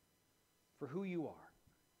for who you are.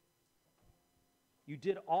 You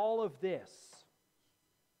did all of this,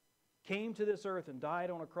 came to this earth and died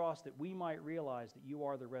on a cross that we might realize that you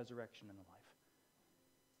are the resurrection and the life.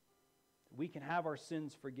 We can have our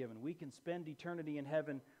sins forgiven. We can spend eternity in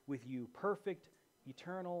heaven with you. Perfect,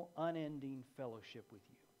 eternal, unending fellowship with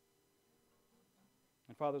you.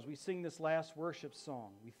 And Father, as we sing this last worship song,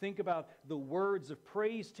 we think about the words of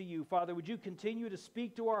praise to you. Father, would you continue to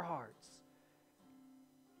speak to our hearts?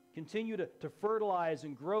 Continue to fertilize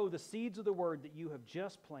and grow the seeds of the word that you have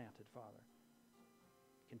just planted, Father.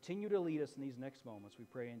 Continue to lead us in these next moments, we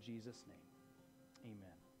pray in Jesus' name.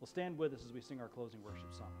 Amen. Well, stand with us as we sing our closing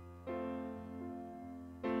worship song.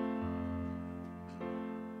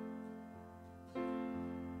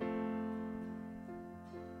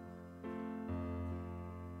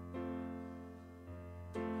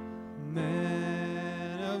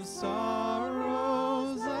 Man of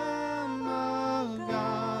sorrows, Lamb of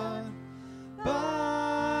God,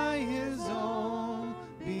 by his own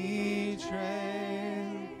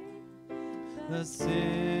betrayed, the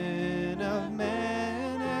sin of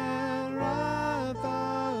man and wrath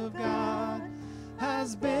of God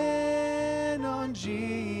has been on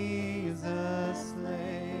Jesus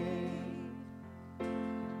laid.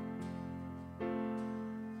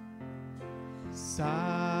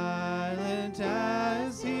 Silent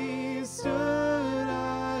as he stood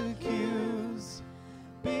accused,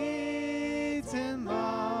 beaten,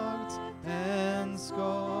 mocked, and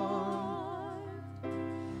scorned,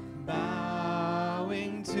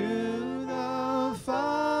 bowing to the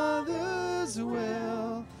Father's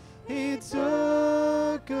will, he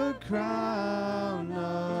took a crown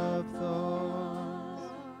of thorns.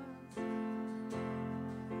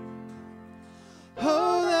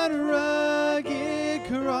 Oh, that rugged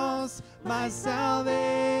cross, my salvation,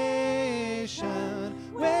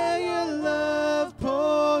 where your love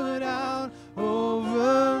poured out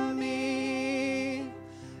over me.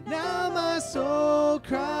 Now my soul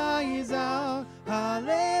cries out,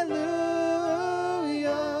 hallelujah,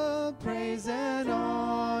 praise and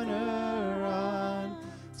honor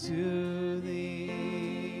unto thee.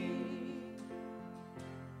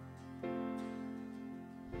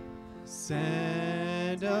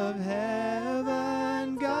 Send of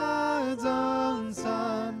heaven, God's own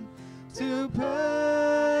Son, to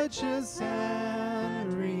purchase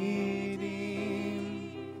and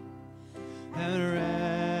redeem and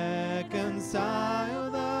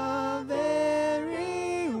reconcile the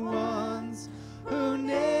very ones who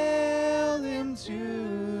nailed him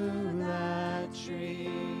to that tree.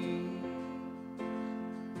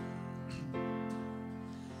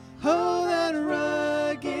 Oh, that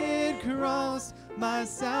rugged cross, my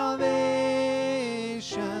salvation,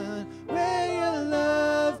 where your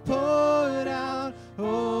love poured out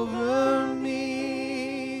over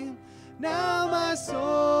me. Now my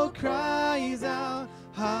soul cries out,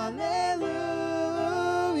 hallelujah,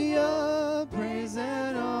 praise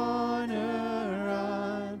and honor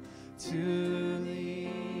unto thee.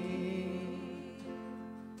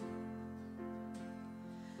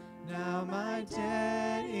 Now my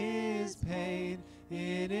debt is paid,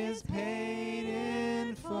 it is paid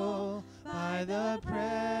in full by the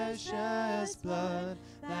precious blood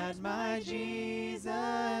that my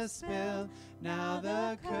Jesus spilled. Now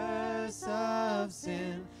the curse of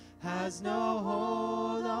sin has no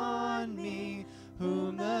hold on me.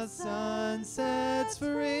 Whom the Son sets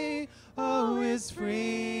free, oh, is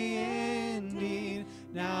free indeed.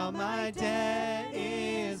 Now my debt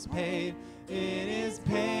is paid, it is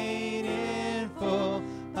paid in full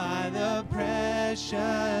by the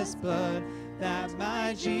precious blood that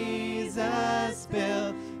my Jesus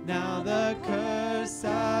spilled. Now the curse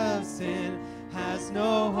of sin has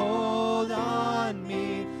no hold on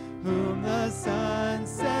me. Whom the Son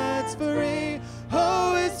sets free,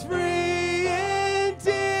 oh, is free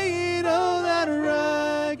indeed. Oh, that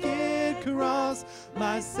rugged cross,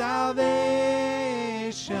 my salvation,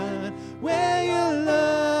 where your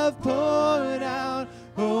love poured out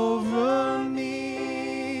over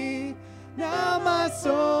me. Now my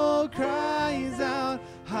soul cries out,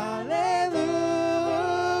 hallelujah,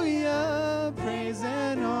 praise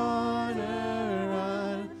and honor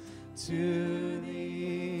unto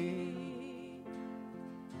thee.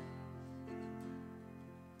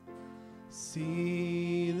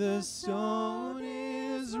 See, the stone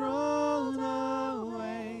is rolled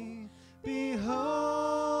away.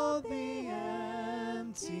 Behold the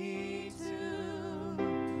empty tomb.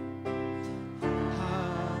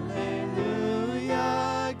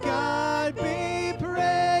 Hallelujah, God be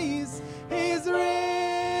praised. He's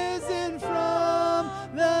risen from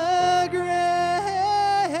the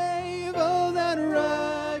grave. Oh, that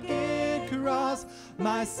rugged cross,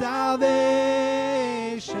 my salvation,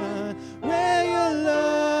 where your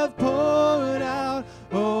love poured out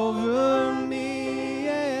over me.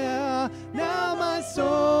 Yeah. Now my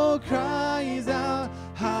soul cries out,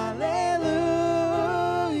 hallelujah,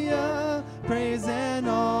 praise and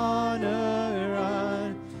honor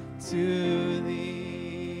unto thee.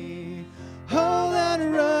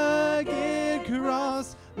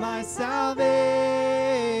 my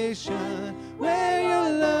salvation, where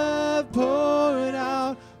your love poured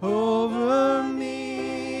out over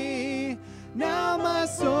me. Now my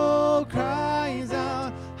soul cries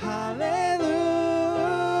out, hallelujah,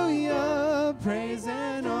 praise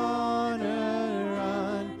and honor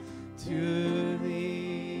unto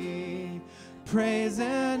thee. Praise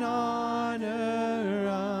and honor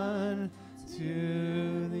unto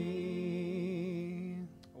thee.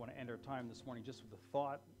 I want to end our time this morning just with the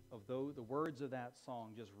thought of the words of that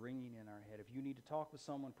song just ringing in our head. If you need to talk with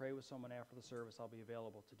someone, pray with someone after the service, I'll be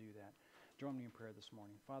available to do that. Join me in prayer this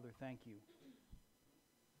morning. Father, thank you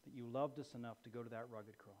that you loved us enough to go to that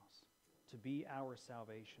rugged cross, to be our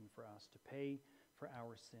salvation for us, to pay for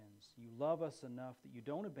our sins. You love us enough that you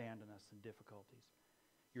don't abandon us in difficulties.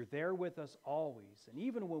 You're there with us always. And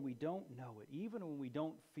even when we don't know it, even when we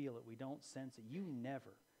don't feel it, we don't sense it, we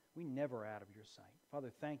never are out of your sight. Father,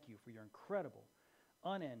 thank you for your incredible,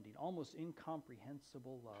 unending, almost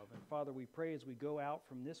incomprehensible love. And Father, we pray as we go out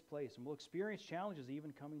from this place, and we'll experience challenges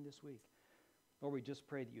even coming this week. Lord, we just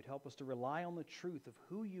pray that you'd help us to rely on the truth of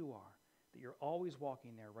who you are, that you're always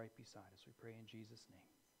walking there right beside us. We pray in Jesus' name.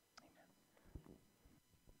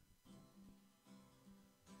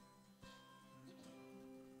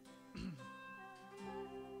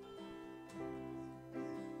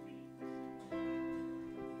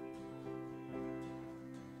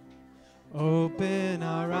 Open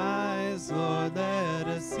our eyes, Lord, let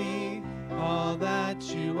us see all that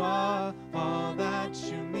you are, all that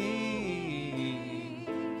you mean.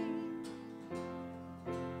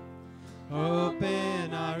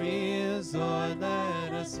 Open our ears, Lord,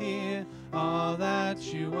 let us hear all that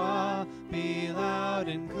you are, be loud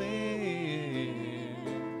and clear.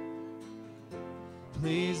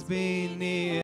 Please be near.